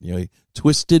 look at it. He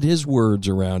twisted his words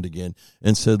around again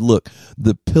and said, look,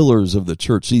 the pillars of the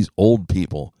church, these old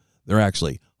people, they're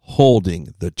actually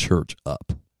holding the church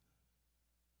up.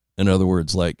 In other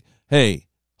words, like, hey,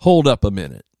 hold up a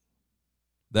minute.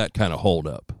 That kind of hold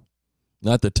up.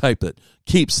 Not the type that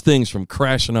keeps things from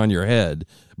crashing on your head,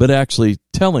 but actually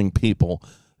telling people,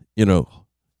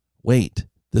 wait,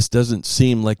 this doesn't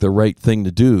seem like the right thing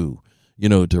to do,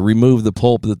 to remove the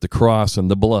pulpit, the cross, and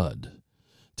the blood,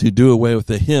 to do away with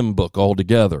the hymn book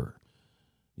altogether.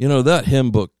 That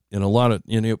hymn book, in a lot of,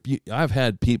 I've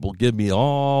had people give me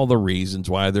all the reasons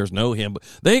why there's no hymn book.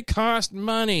 They cost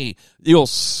money. You'll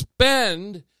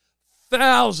spend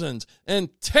thousands and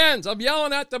tens, I'm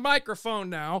yelling at the microphone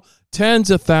now, tens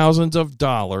of thousands of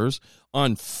dollars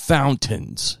on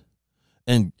fountains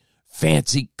and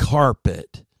fancy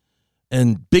carpet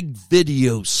and big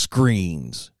video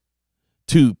screens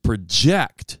to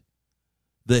project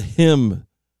the hymn,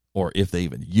 or if they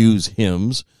even use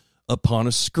hymns, upon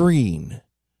a screen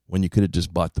when you could have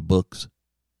just bought the books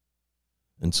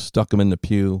and stuck them in the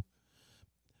pew.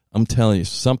 I'm telling you,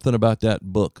 something about that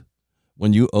book,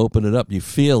 when you open it up, you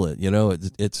feel it.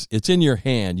 It's in your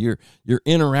hand. You're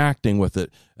interacting with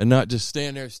it, and not just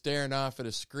standing there staring off at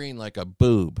a screen like a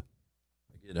boob.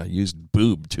 I used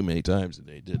boob too many times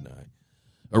today, didn't I?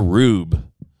 A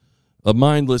rube, a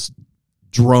mindless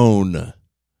drone.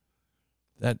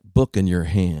 That book in your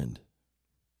hand,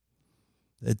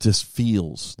 it just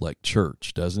feels like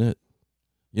church, doesn't it?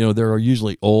 They're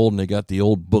usually old, and they got the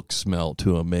old book smell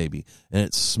to them, maybe, and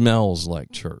it smells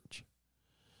like church.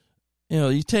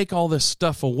 You take all this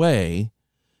stuff away,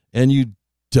 and you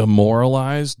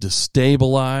demoralize,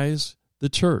 destabilize the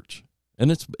church,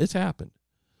 and it's happened.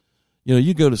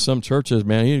 You go to some churches,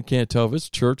 man, you can't tell if it's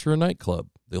church or a nightclub.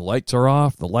 The lights are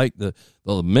off, the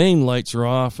main lights are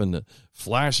off, and the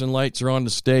flashing lights are on the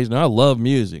stage. And I love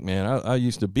music, man. I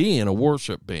used to be in a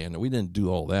worship band, and we didn't do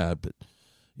all that, but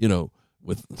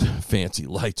with fancy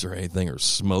lights or anything, or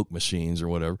smoke machines or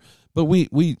whatever. But we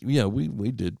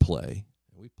did play.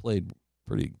 We played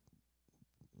pretty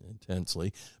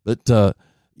intensely, but I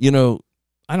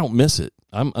don't miss it.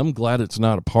 I'm glad it's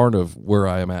not a part of where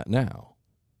I am at now,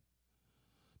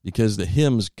 because the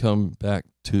hymns come back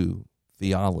to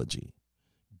theology,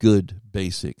 good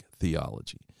basic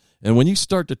theology. And when you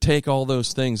start to take all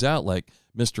those things out, like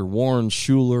Mr. Warren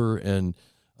Schuller and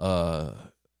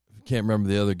can't remember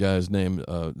the other guy's name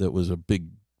that was a big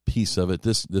piece of it.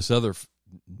 This other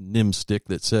nimstick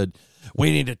that said,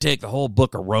 we need to take the whole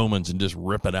book of Romans and just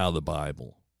rip it out of the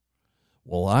Bible.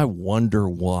 Well, I wonder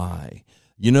why.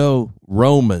 You know,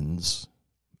 Romans,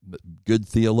 good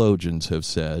theologians have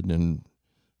said, and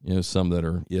you know, some that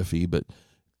are iffy, but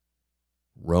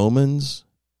Romans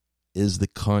is the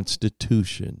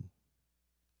constitution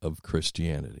of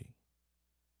Christianity.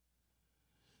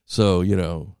 So, you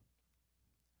know,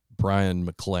 Brian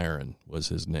McLaren was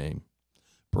his name.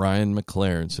 Brian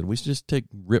McLaren said, we should just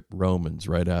rip Romans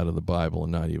right out of the Bible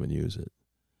and not even use it.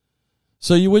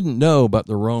 So you wouldn't know about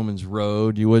the Romans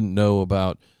road. You wouldn't know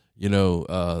about, you know,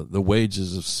 the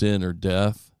wages of sin or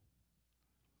death,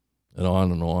 and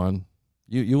on and on.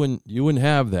 You wouldn't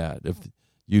have that if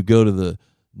you go to the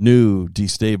new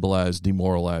destabilized,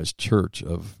 demoralized church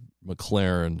of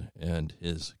McLaren and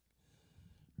his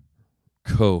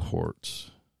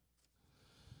cohorts.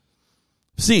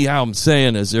 See how I'm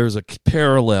saying is there's a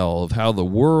parallel of how the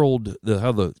world,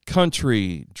 how the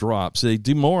country drops. They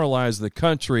demoralize the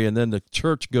country, and then the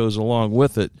church goes along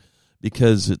with it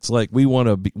because it's like we want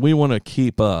to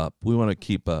keep up. We want to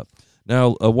keep up.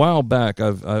 Now, a while back,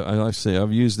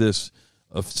 I've used this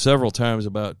several times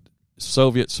about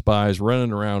Soviet spies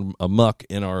running around amok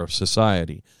in our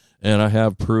society, and I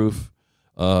have proof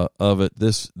of it.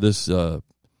 This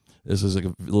is like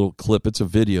a little clip. It's a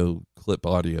video clip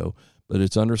audio, but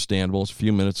it's understandable. It's a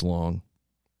few minutes long.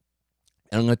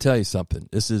 And I'm going to tell you something.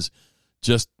 This is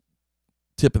just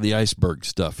tip of the iceberg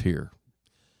stuff here.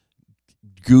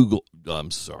 Go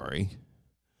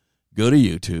to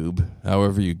YouTube,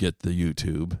 however you get the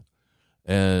YouTube,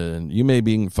 and you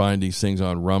maybe can find these things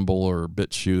on Rumble or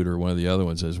BitChute or one of the other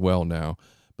ones as well now,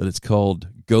 but it's called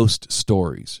Ghost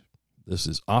Stories. This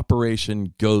is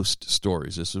Operation Ghost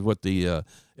Stories. This is what the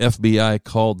FBI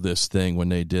called this thing when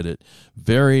they did it.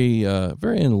 Very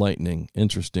enlightening,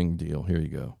 interesting deal. Here you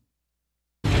go.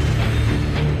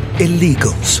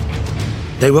 Illegals.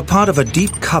 They were part of a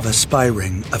deep cover spy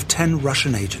ring of 10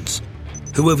 Russian agents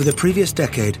who over the previous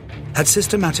decade had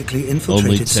systematically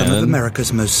infiltrated some of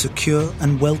America's most secure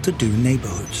and well-to-do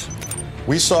neighborhoods.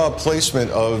 We saw a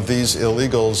placement of these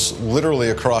illegals literally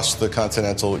across the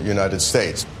continental United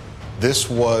States. This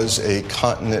was a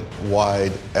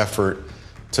continent-wide effort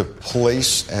to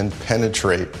place and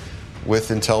penetrate with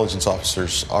intelligence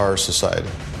officers our society.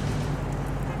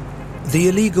 The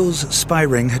illegals' spy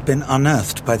ring had been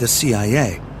unearthed by the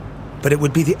CIA, but it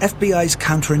would be the FBI's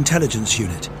counterintelligence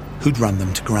unit who'd run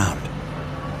them to ground.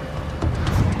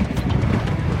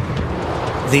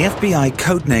 The FBI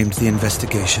codenamed the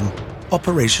investigation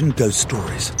Operation Ghost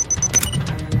Stories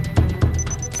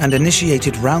and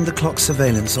initiated round-the-clock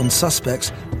surveillance on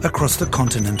suspects across the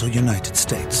continental United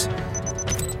States.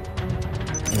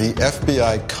 The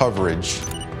FBI coverage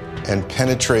and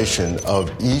penetration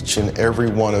of each and every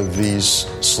one of these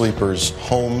sleepers'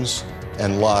 homes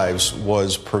and lives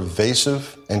was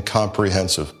pervasive and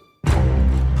comprehensive.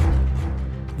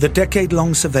 The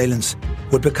decade-long surveillance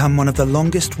would become one of the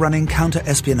longest-running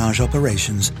counter-espionage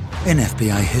operations in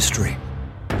FBI history.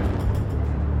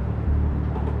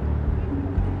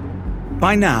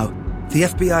 By now, the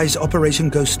FBI's Operation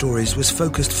Ghost Stories was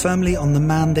focused firmly on the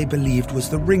man they believed was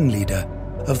the ringleader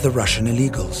of the Russian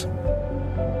illegals.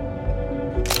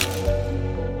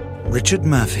 Richard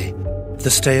Murphy, the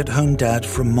stay-at-home dad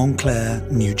from Montclair,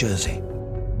 New Jersey.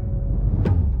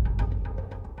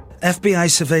 FBI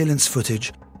surveillance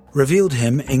footage revealed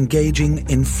him engaging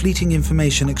in fleeting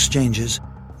information exchanges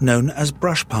known as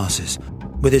brush passes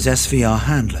with his SVR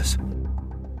handlers.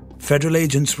 Federal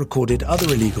agents recorded other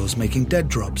illegals making dead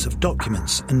drops of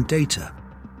documents and data,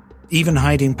 even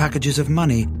hiding packages of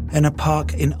money in a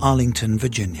park in Arlington,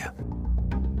 Virginia.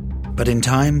 But in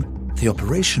time, the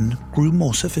operation grew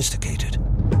more sophisticated. In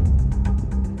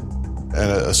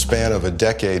a span of a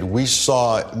decade, we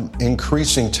saw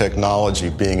increasing technology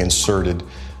being inserted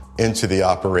into the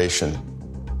operation.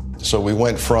 So we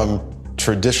went from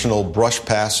traditional brush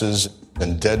passes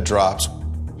and dead drops,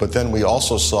 but then we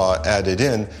also saw added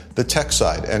in the tech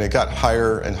side, and it got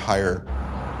higher and higher.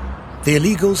 The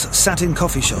illegals sat in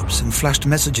coffee shops and flashed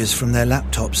messages from their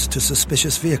laptops to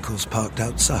suspicious vehicles parked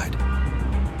outside.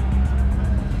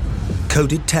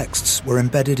 Coded texts were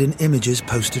embedded in images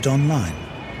posted online.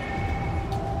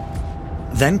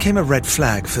 Then came a red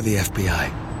flag for the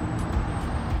FBI.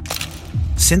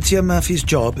 Cynthia Murphy's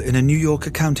job in a New York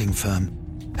accounting firm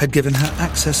had given her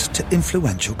access to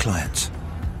influential clients.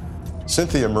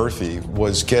 Cynthia Murphy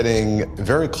was getting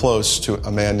very close to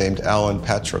a man named Alan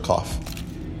Patrikoff.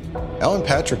 Alan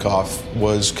Patrikoff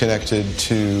was connected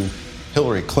to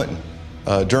Hillary Clinton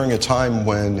during a time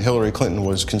when Hillary Clinton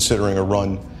was considering a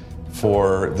run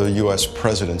for the U.S.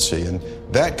 presidency, and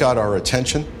that got our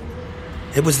attention.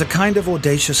 It was the kind of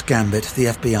audacious gambit the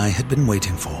FBI had been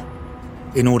waiting for,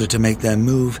 in order to make their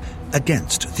move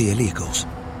against the illegals.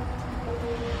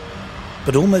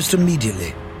 But almost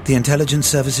immediately, the intelligence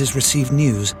services received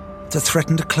news that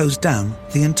threatened to close down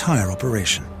the entire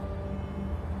operation.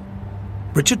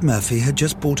 Richard Murphy had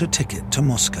just bought a ticket to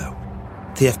Moscow.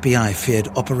 The FBI feared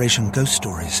Operation Ghost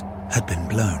Stories had been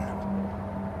blown.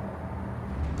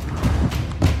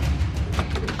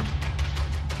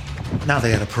 Now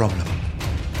they had a problem.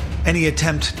 Any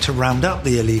attempt to round up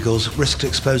the illegals risked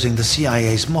exposing the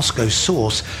CIA's Moscow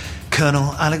source,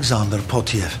 Colonel Alexander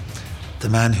Potiev, the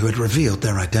man who had revealed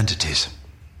their identities.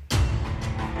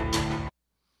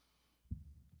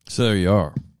 So there you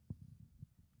are.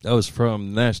 That was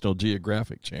from National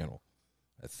Geographic Channel,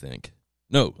 I think.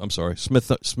 No, I'm sorry,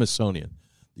 Smithsonian.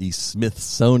 The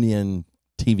Smithsonian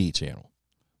TV channel.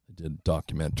 They did a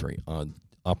documentary on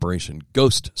Operation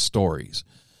Ghost Stories.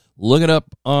 Look it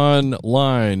up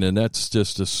online, and that's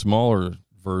just a smaller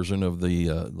version of the,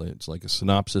 it's like a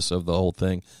synopsis of the whole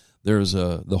thing. There's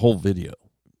the whole video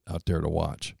out there to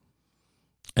watch.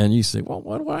 And you say, well,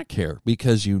 why do I care?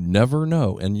 Because you never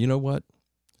know. And you know what?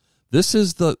 This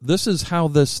is how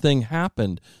this thing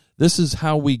happened. This is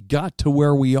how we got to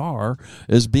where we are,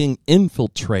 is being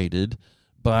infiltrated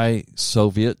by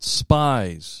Soviet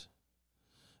spies.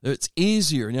 It's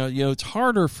easier. It's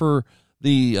harder for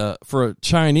a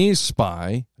Chinese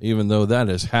spy, even though that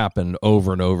has happened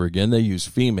over and over again. They use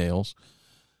females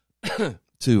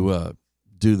to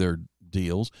do their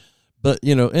deals. But,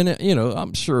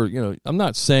 I'm sure, I'm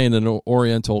not saying an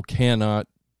Oriental cannot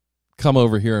come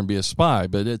over here and be a spy,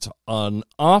 but it's an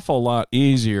awful lot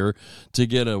easier to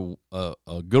get a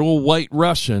good old white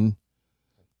Russian,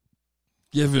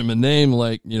 give him a name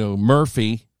like,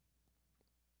 Murphy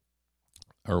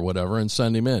or whatever, and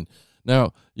send him in.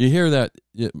 Now, you hear that,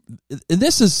 and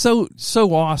this is so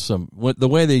awesome, the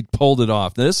way they pulled it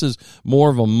off. This is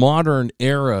more of a modern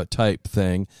era type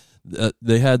thing.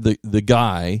 They had the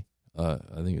guy, I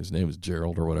think his name was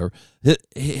Gerald or whatever,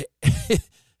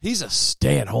 he's a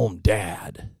stay-at-home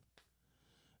dad.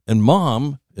 And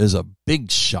mom is a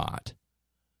big shot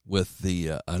with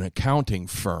an accounting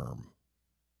firm.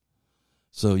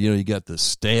 So, you got the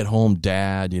stay-at-home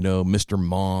dad, Mr.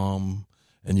 Mom,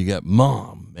 and you got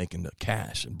mom making the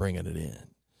cash and bringing it in.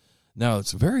 Now,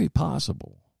 it's very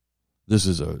possible. This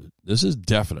is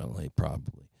definitely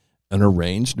probably an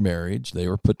arranged marriage. They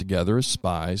were put together as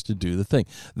spies to do the thing.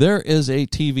 There is a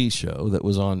TV show that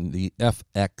was on the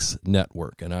FX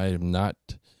network, and I am not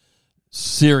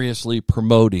seriously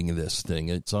promoting this thing.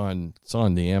 It's on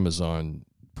the Amazon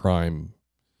Prime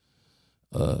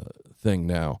thing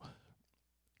now,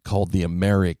 called The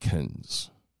Americans.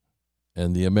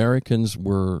 And The Americans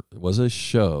was a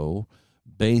show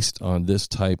based on this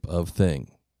type of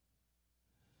thing.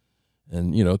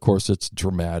 And, of course, it's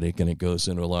dramatic, and it goes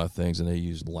into a lot of things, and they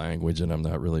use language, and I'm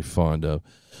not really fond of.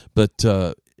 But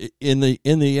in the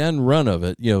end run of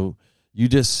it, you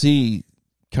just see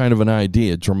kind of an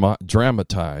idea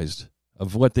dramatized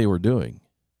of what they were doing.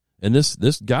 And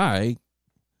this guy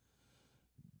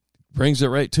brings it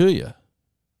right to you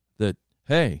that,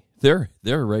 hey, they're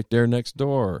right there next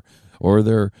door, or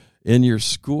they're in your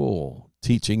school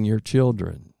teaching your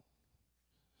children,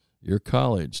 your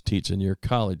college teaching your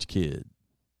college kid,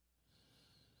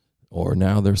 or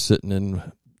now they're sitting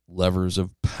in levers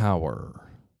of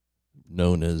power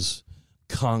known as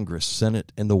Congress,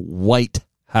 Senate, and the White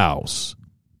House.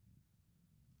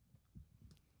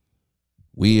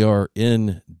 We are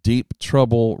in deep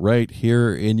trouble right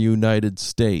here in the United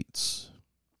States.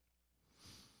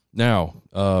 Now,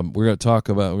 we're going to talk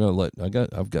about.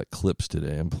 I've got clips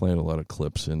today. I'm playing a lot of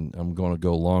clips, and I'm going to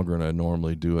go longer than I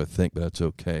normally do, I think, but that's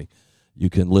okay. You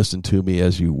can listen to me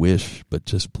as you wish, but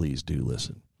just please do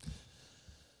listen.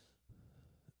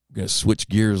 We're going to switch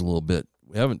gears a little bit.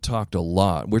 We haven't talked a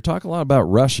lot. We're talking a lot about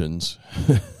Russians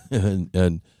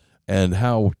and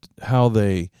how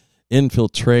they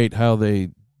infiltrate, how they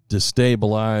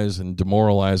destabilize and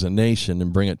demoralize a nation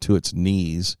and bring it to its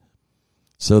knees,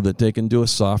 so that they can do a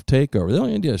soft takeover. They don't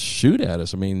even just shoot at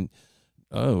us. I mean,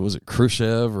 was it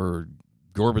Khrushchev or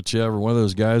Gorbachev or one of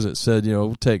those guys that said,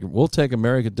 we'll take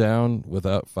America down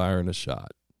without firing a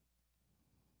shot.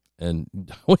 And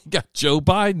we got Joe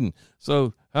Biden.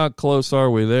 So how close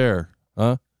are we there?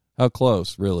 Huh? How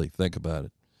close, really? Think about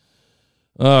it.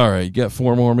 All right, you got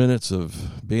 4 more minutes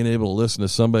of being able to listen to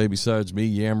somebody besides me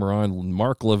yammer on.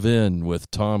 Mark Levin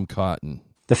with Tom Cotton.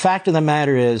 The fact of the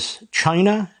matter is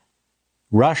China,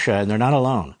 Russia, and they're not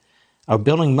alone, are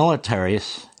building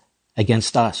militaries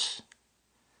against us.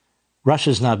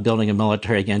 Russia's not building a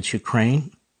military against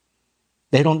Ukraine.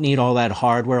 They don't need all that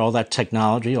hardware, all that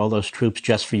technology, all those troops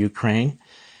just for Ukraine.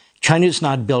 China's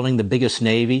not building the biggest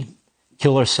navy,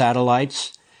 killer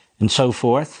satellites, and so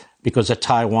forth because of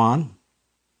Taiwan.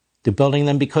 They're building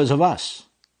them because of us,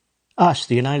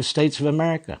 the United States of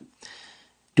America.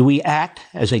 Do we act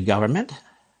as a government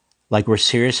like we're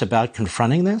serious about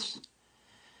confronting this?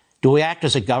 Do we act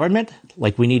as a government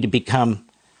like we need to become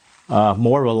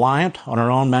more reliant on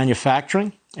our own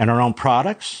manufacturing and our own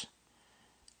products?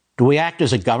 Do we act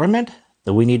as a government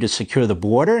that we need to secure the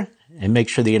border and make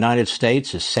sure the United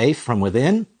States is safe from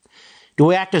within? Do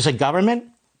we act as a government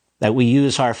that we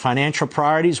use our financial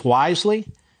priorities wisely,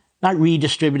 not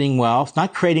redistributing wealth,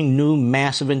 not creating new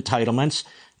massive entitlements,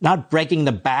 not breaking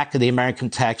the back of the American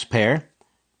taxpayer,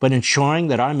 but ensuring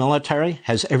that our military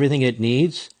has everything it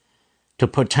needs to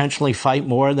potentially fight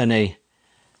more than a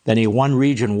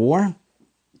one-region war?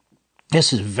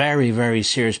 This is very, very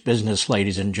serious business,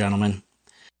 ladies and gentlemen.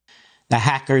 The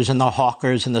hackers and the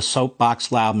hawkers and the soapbox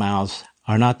loudmouths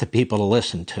are not the people to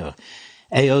listen to.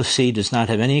 AOC does not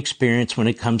have any experience when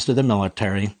it comes to the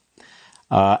military,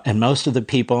 and most of the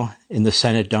people in the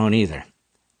Senate don't either.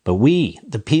 But we,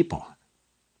 the people,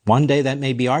 one day that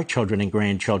may be our children and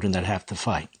grandchildren that have to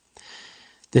fight.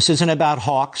 This isn't about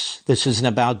hawks. This isn't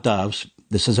about doves.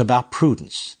 This is about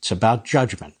prudence. It's about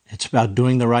judgment. It's about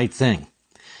doing the right thing.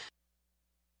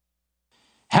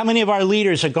 How many of our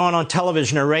leaders have gone on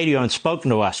television or radio and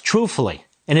spoken to us truthfully,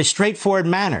 in a straightforward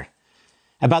manner,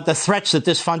 about the threats that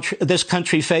this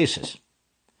country faces?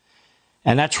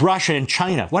 And that's Russia and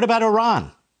China. What about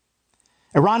Iran?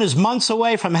 Iran is months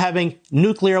away from having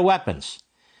nuclear weapons.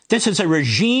 This is a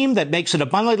regime that makes it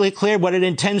abundantly clear what it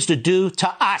intends to do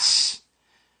to us,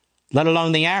 let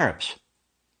alone the Arabs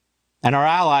and our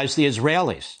allies, the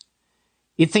Israelis.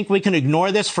 You think we can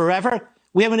ignore this forever?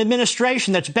 We have an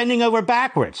administration that's bending over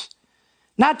backwards,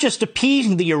 not just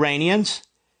appeasing the Iranians,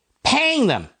 paying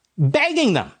them,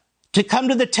 begging them to come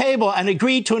to the table and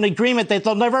agree to an agreement that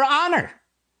they'll never honor.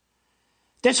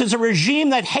 This is a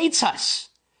regime that hates us.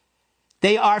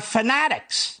 They are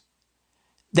fanatics.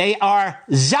 They are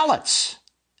zealots.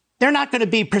 They're not going to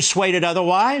be persuaded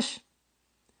otherwise.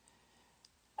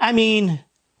 I mean,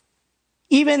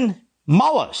 even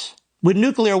mullahs with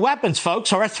nuclear weapons,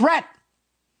 folks, are a threat.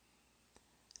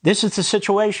 This is the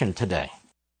situation today.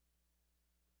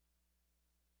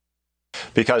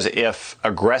 Because if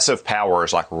aggressive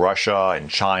powers like Russia and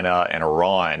China and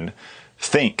Iran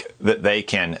think that they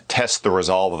can test the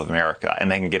resolve of America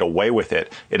and they can get away with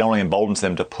it, it only emboldens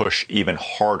them to push even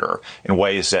harder in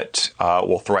ways that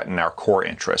will threaten our core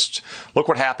interests. Look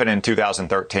what happened in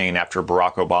 2013 after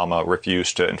Barack Obama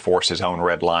refused to enforce his own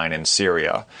red line in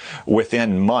Syria.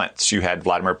 Within months, you had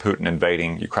Vladimir Putin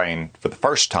invading Ukraine for the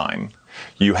first time.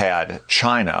 You had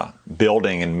China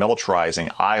building and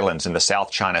militarizing islands in the South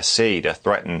China Sea to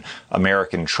threaten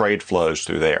American trade flows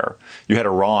through there. You had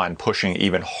Iran pushing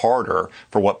even harder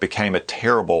for what became a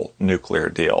terrible nuclear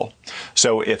deal.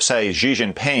 So if, say, Xi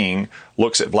Jinping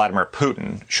looks at Vladimir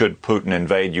Putin, should Putin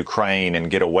invade Ukraine and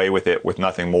get away with it with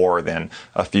nothing more than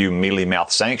a few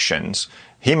mealy-mouthed sanctions,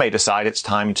 he may decide it's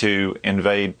time to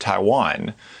invade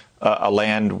Taiwan, a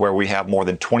land where we have more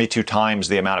than 22 times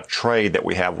the amount of trade that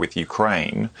we have with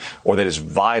Ukraine, or that is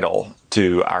vital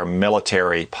to our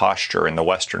military posture in the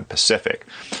Western Pacific.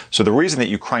 So the reason that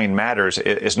Ukraine matters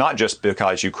is not just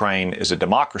because Ukraine is a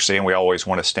democracy, and we always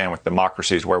want to stand with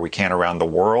democracies where we can around the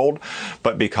world,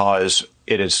 but because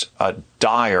it is a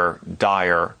dire,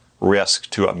 dire risk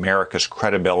to America's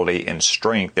credibility and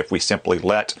strength if we simply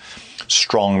let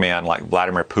strongmen like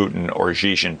Vladimir Putin or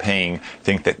Xi Jinping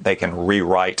think that they can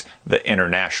rewrite the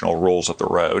international rules of the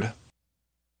road.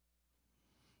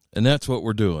 And that's what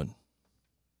we're doing.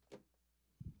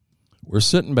 We're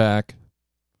sitting back.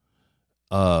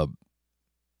 Barack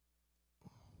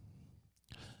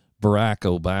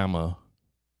Obama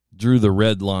drew the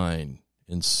red line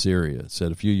in Syria.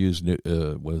 Said if you use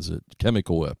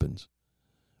chemical weapons,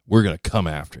 we're going to come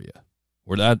after you.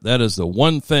 That is the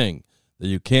one thing that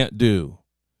you can't do,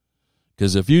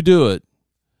 because if you do it,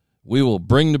 we will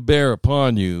bring to bear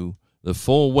upon you the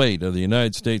full weight of the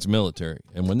United States military.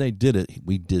 And when they did it,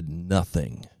 we did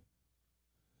nothing.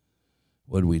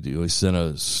 What did we do? We sent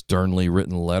a sternly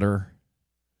written letter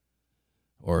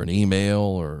or an email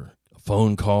or a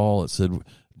phone call that said,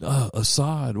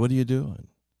 Assad, what are you doing?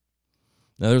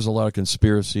 Now, there's a lot of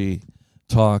conspiracy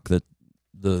talk that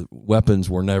the weapons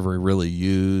were never really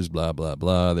used, blah, blah,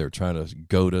 blah. They were trying to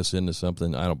goad us into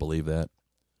something. I don't believe that.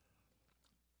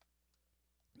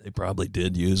 They probably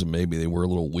did use them. Maybe they were a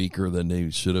little weaker than they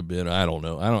should have been. I don't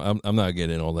know. I'm not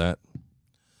getting all that.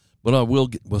 But I will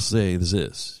say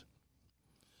this.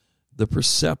 the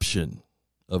perception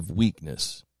of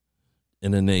weakness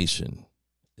in a nation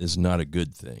is not a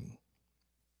good thing.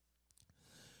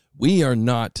 We are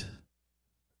not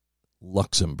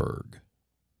Luxembourg,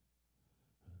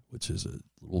 which is a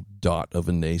little dot of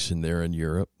a nation there in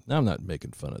Europe. Now, I'm not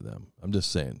making fun of them. I'm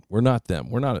just saying we're not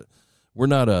them. We're not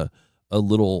a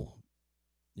little,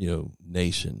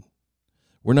 nation.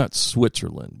 We're not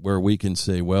Switzerland where we can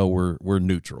say, well, we're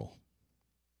neutral.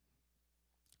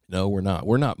 No, we're not.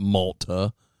 We're not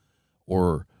Malta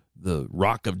or the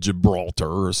Rock of Gibraltar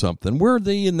or something. We're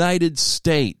the United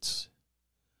States.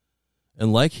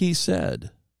 And like he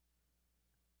said,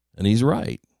 and he's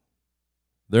right,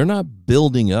 they're not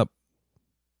building up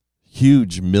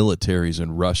huge militaries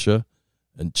in Russia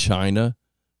and China.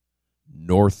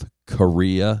 North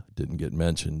Korea didn't get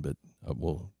mentioned, but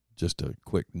just a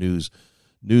quick news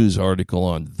article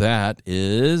on that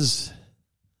is,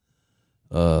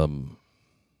 give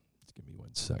me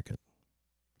 1 second,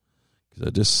 because I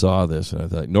just saw this and I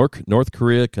thought North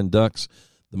Korea conducts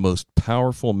the most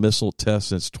powerful missile test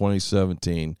since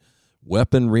 2017.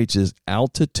 Weapon reaches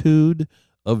altitude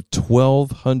of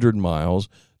 1,200 miles,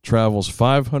 travels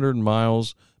 500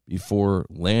 miles before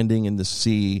landing in the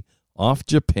sea off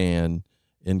Japan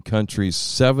in country's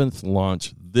 7th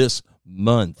launch this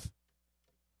month.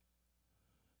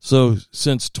 So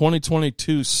since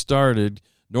 2022 started,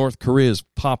 North Korea's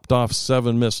popped off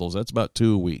 7 missiles. That's about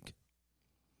 2 a week.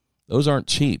 Those aren't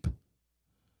cheap,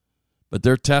 but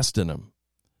they're testing them.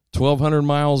 1,200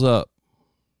 miles up.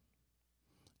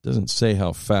 Doesn't say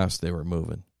how fast they were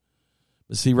moving.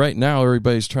 But see, right now,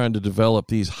 everybody's trying to develop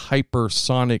these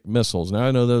hypersonic missiles. Now,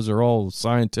 I know those are all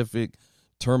scientific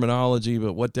terminology,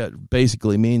 but what that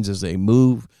basically means is they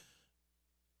move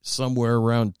somewhere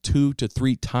around 2 to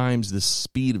 3 times the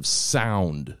speed of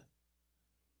sound.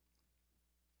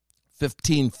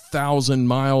 15,000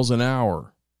 miles an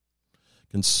hour.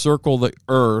 Can circle the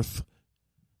Earth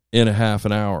in a half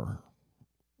an hour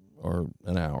or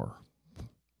an hour.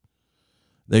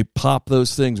 They pop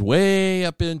those things way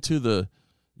up into the,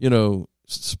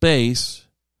 space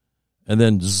and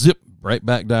then zip right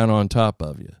back down on top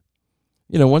of you.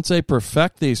 Once they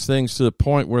perfect these things to the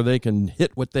point where they can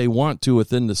hit what they want to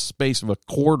within the space of a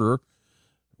quarter,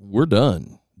 we're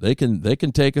done. They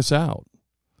can take us out.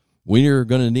 We are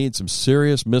going to need some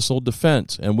serious missile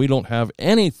defense, and we don't have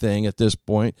anything at this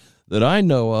point that I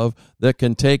know of that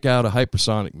can take out a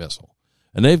hypersonic missile.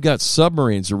 And they've got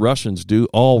submarines, the Russians do,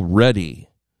 already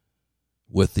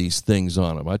with these things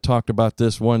on them. I talked about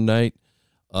this one night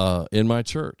in my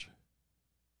church.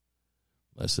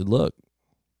 I said, look,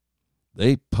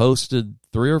 they posted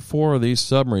 3 or 4 of these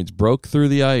submarines, broke through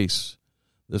the ice.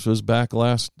 This was back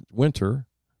last winter,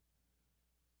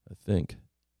 I think.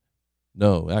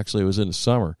 No, actually, it was in the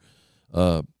summer,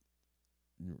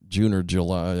 June or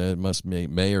July. It must be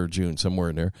May or June,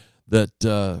 somewhere in there.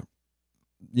 That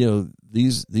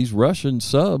these Russian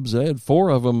subs, they had 4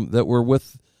 of them that were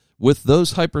with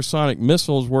those hypersonic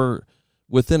missiles were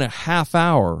within a half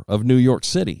hour of New York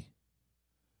City.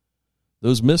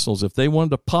 Those missiles, if they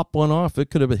wanted to pop one off, it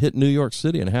could have hit New York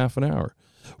City in half an hour.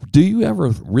 Do you ever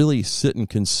really sit and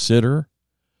consider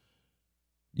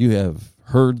you have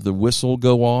heard the whistle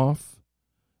go off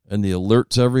and the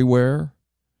alerts everywhere,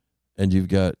 and you've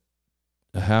got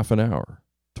a half an hour,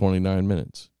 29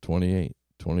 minutes, 28,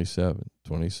 27,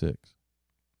 26.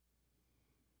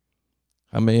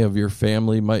 How many of your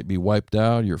family might be wiped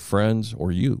out, your friends,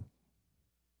 or you?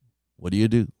 What do you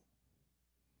do?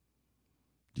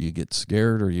 Do you get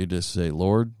scared, or you just say,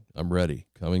 Lord, I'm ready.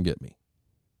 Come and get me?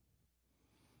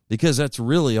 Because that's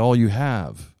really all you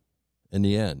have in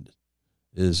the end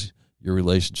is your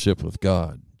relationship with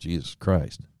God, Jesus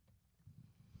Christ.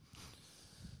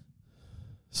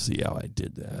 See how I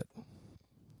did that?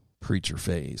 Preacher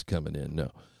phase coming in.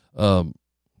 No.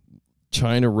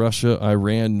 China, Russia,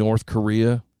 Iran, North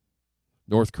Korea.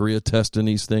 North Korea testing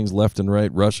these things left and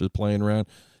right. Russia playing around.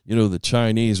 The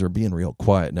Chinese are being real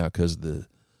quiet now because of the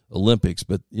Olympics.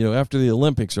 But, after the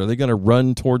Olympics, are they going to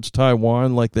run towards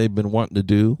Taiwan like they've been wanting to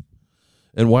do?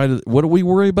 And what do we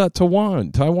worry about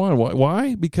Taiwan?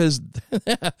 Why? Because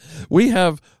we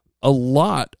have a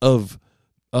lot of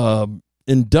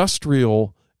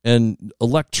industrial and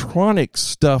electronic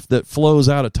stuff that flows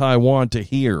out of Taiwan to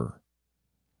here.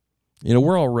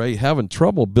 We're already having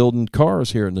trouble building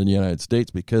cars here in the United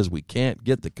States because we can't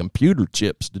get the computer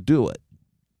chips to do it.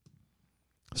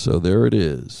 So there it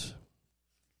is.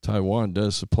 Taiwan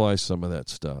does supply some of that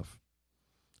stuff.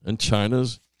 And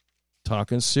China's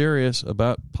talking serious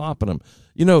about popping them.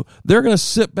 They're going to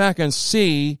sit back and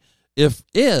see if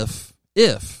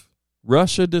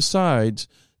Russia decides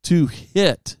to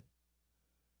hit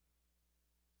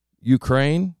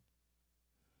Ukraine,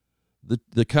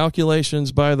 the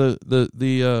calculations by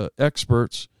the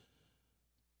experts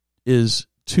is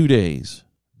 2 days.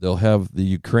 They'll have the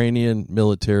Ukrainian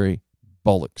military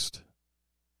bollocksed.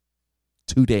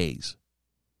 2 days.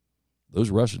 Those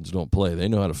Russians don't play. They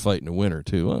know how to fight in the winter,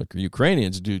 too. Well,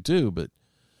 Ukrainians do, too, but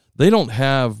they don't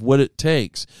have what it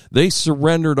takes. They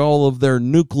surrendered all of their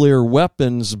nuclear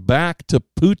weapons back to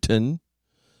Putin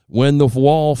when the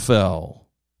wall fell.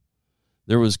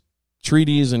 There was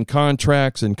treaties and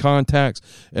contracts and contacts,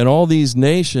 and all these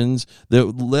nations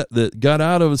that got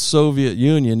out of the Soviet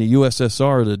Union, the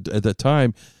USSR at the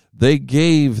time, they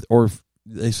gave, or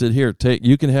they said, here,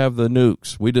 you can have the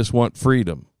nukes. We just want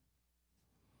freedom.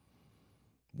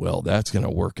 Well, that's going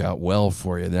to work out well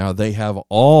for you. Now they have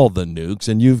all the nukes,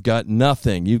 and you've got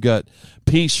nothing. You've got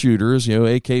peace shooters,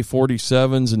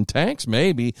 AK-47s and tanks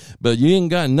maybe, but you ain't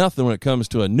got nothing when it comes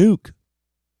to a nuke.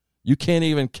 You can't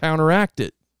even counteract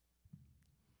it.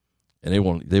 And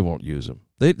they won't use them.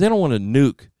 They don't want to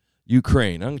nuke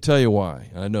Ukraine. I'm going to tell you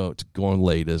why. I know it's going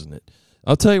late, isn't it?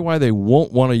 I'll tell you why they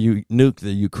won't want to nuke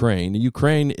the Ukraine.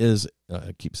 Ukraine is,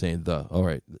 I keep saying all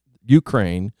right,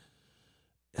 Ukraine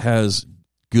has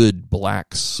good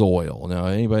black soil. Now,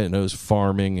 anybody that knows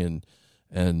farming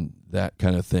and that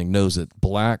kind of thing knows that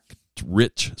black,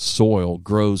 rich soil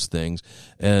grows things.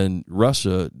 And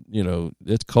Russia,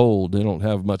 it's cold. They don't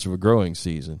have much of a growing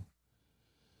season.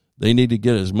 They need to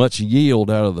get as much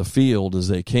yield out of the field as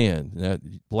they can.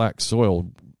 That black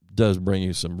soil does bring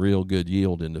you some real good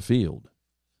yield in the field.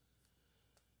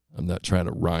 I'm not trying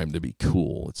to rhyme to be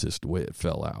cool. It's just the way it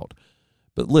fell out.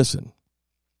 But listen,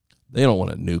 they don't want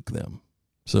to nuke them.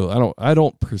 So I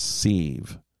don't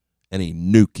perceive any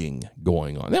nuking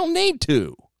going on. They don't need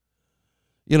to.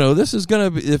 This is going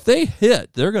to be, if they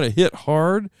hit, they're going to hit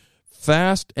hard,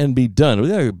 fast, and be done. We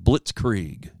got a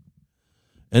blitzkrieg.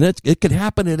 And it could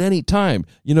happen at any time.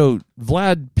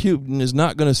 Vlad Putin is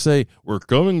not going to say, we're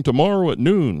coming tomorrow at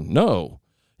noon. No.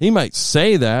 He might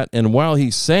say that, and while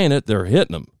he's saying it, they're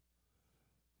hitting him.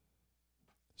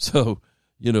 So,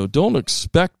 don't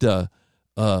expect a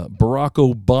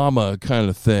Barack Obama kind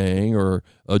of thing or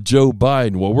a Joe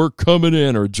Biden. Well, we're coming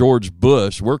in, or George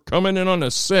Bush. We're coming in on the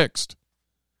 6th.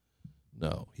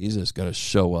 No, he's just going to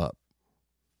show up.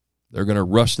 They're going to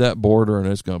rush that border, and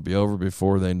it's going to be over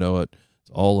before they know it.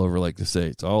 It's all over, like they say.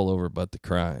 It's all over but the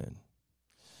crying.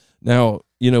 Now,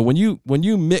 when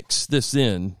you mix this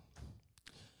in,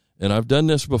 and I've done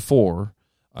this before,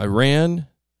 Iran,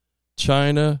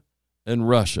 China, and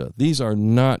Russia. These are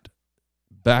not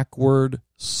backward,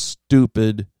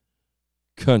 stupid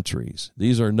countries.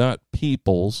 These are not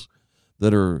peoples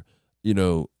that are,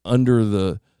 under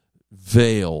the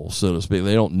veil, so to speak.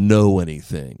 They don't know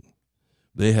anything.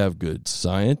 They have good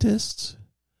scientists.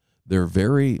 They're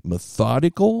very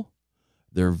methodical.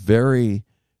 They're very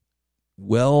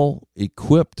well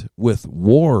equipped with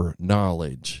war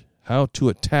knowledge, how to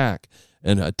attack,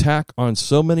 and attack on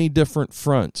so many different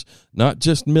fronts, not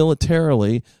just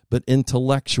militarily, but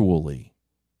intellectually.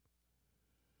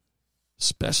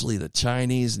 Especially the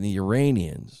Chinese and the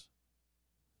Iranians.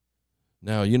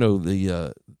 Now,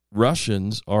 the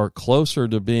Russians are closer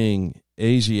to being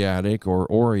Asiatic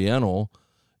or Oriental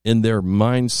in their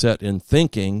mindset and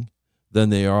thinking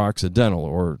than they are Occidental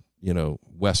or,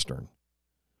 Western.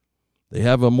 They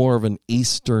have a more of an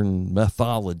Eastern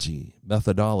methodology.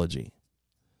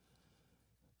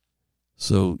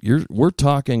 So we're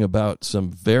talking about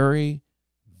some very,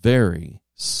 very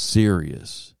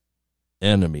serious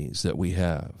enemies that we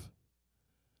have.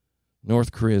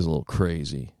 North Korea is a little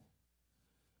crazy,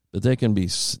 but they can be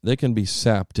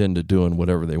sapped into doing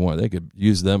whatever they want. They could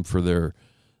use them for their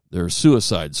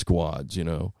suicide squads,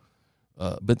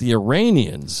 But the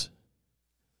Iranians,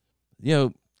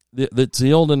 that's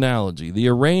the old analogy. The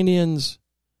Iranians,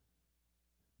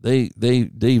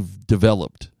 they've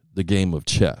developed the game of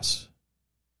chess.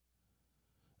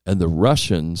 And the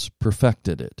Russians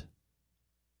perfected it.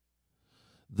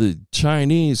 The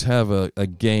Chinese have a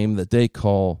game that they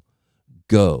call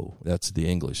Go. That's the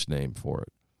English name for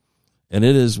it. And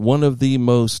it is one of the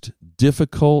most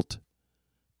difficult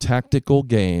tactical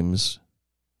games,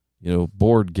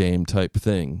 board game type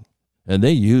thing. And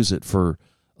they use it for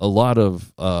a lot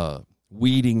of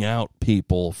weeding out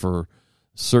people for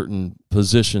certain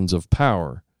positions of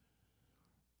power.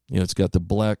 It's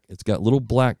got little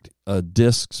black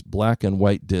discs, black and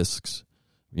white discs.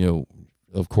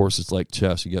 Of course, it's like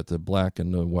chess. You got the black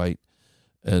and the white,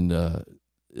 and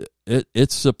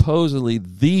it's supposedly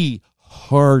the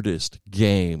hardest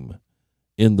game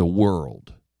in the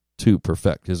world to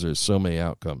perfect because there's so many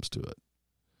outcomes to it.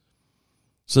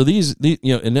 So these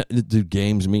and do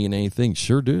games mean anything?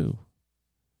 Sure do.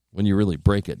 when you really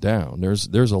break it down.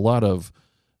 There's a lot of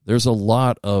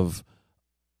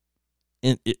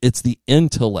it's the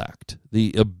intellect,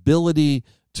 the ability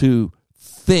to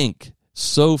think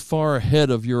so far ahead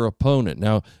of your opponent.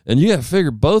 Now, and you got to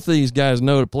figure both of these guys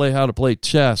know how to play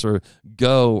chess or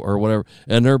Go or whatever,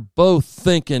 and they're both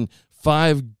thinking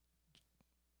 5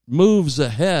 moves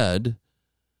ahead.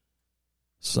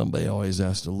 Somebody always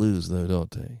has to lose, though,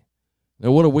 don't they?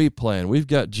 Now, what are we playing? We've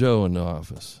got Joe in the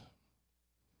office.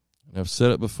 I've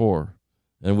said it before,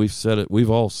 and we've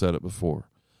all said it before.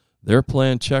 They're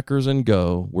playing checkers and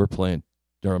Go. They're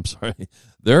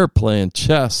playing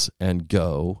chess and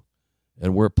Go,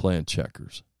 and we're playing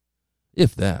checkers.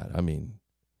 If that, I mean,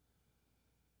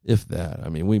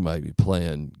 we might be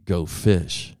playing Go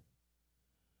Fish,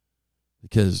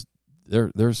 because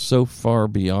they're so far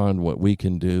beyond what we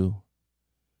can do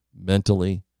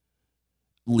mentally,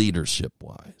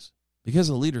 leadership-wise, because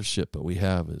the leadership that we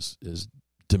have is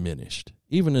diminished,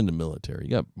 even in the military.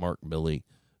 You got Mark Milley,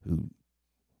 who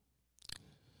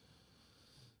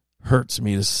hurts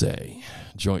me to say,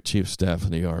 Joint Chief of Staff in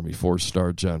the Army,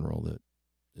 4-star general, that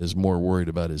is more worried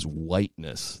about his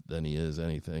whiteness than he is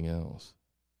anything else.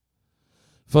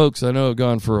 Folks, I know I've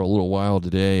gone for a little while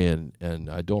today, and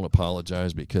I don't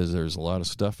apologize, because there's a lot of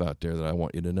stuff out there that I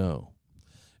want you to know.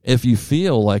 If you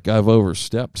feel like I've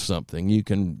overstepped something,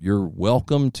 you're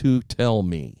welcome to tell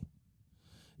me.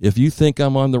 If you think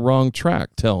I'm on the wrong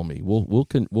track, tell me. We'll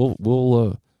get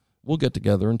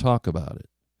together and talk about it.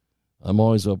 I'm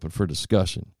always open for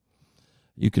discussion.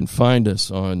 You can find us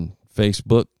on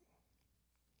Facebook,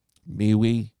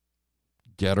 MeWe,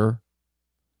 Getter,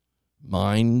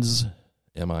 Minds,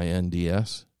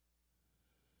 Minds.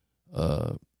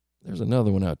 There's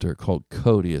another one out there called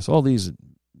Codius. All these,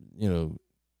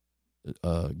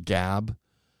 Gab,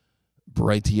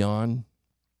 Brighteon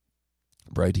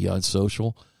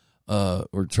Social.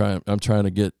 I'm trying to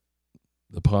get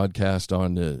the podcast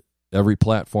on every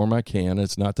platform I can.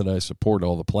 It's not that I support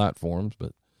all the platforms,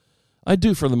 but I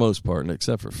do for the most part, and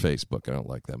except for Facebook. I don't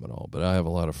like them at all. But I have a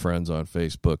lot of friends on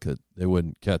Facebook that they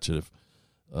wouldn't catch it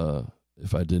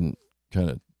if I didn't kind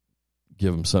of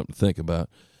give them something to think about.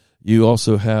 You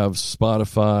also have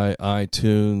Spotify,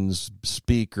 iTunes,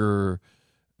 Spreaker,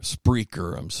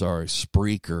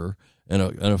 and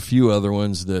a few other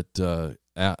ones that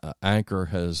Anchor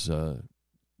has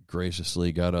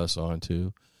graciously got us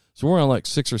onto. So we're on like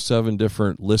 6 or 7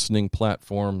 different listening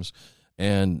platforms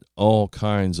and all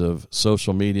kinds of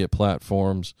social media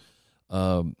platforms.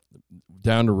 Down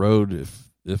the road,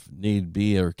 if need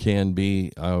be or can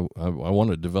be, I want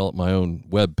to develop my own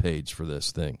web page for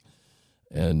this thing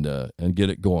and get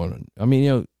it going. I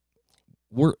mean,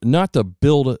 we're not to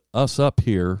build us up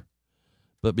here,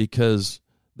 but because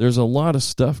there's a lot of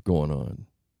stuff going on.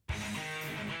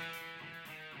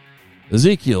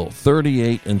 Ezekiel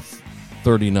 38 and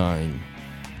 39.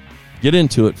 Get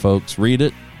into it, folks. Read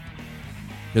it.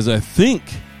 Because I think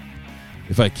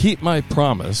if I keep my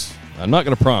promise, I'm not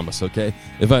going to promise, okay?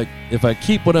 If I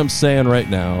keep what I'm saying right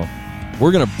now,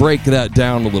 we're going to break that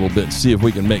down a little bit and see if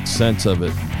we can make sense of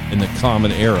it in the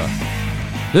common era.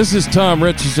 This is Tom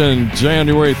Richardson,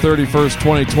 January 31st,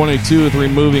 2022, with the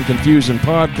Removing Confusion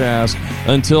podcast.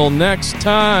 Until next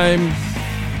time,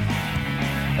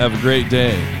 have a great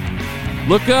day.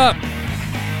 Look up.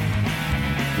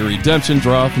 Your redemption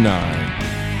draweth nigh.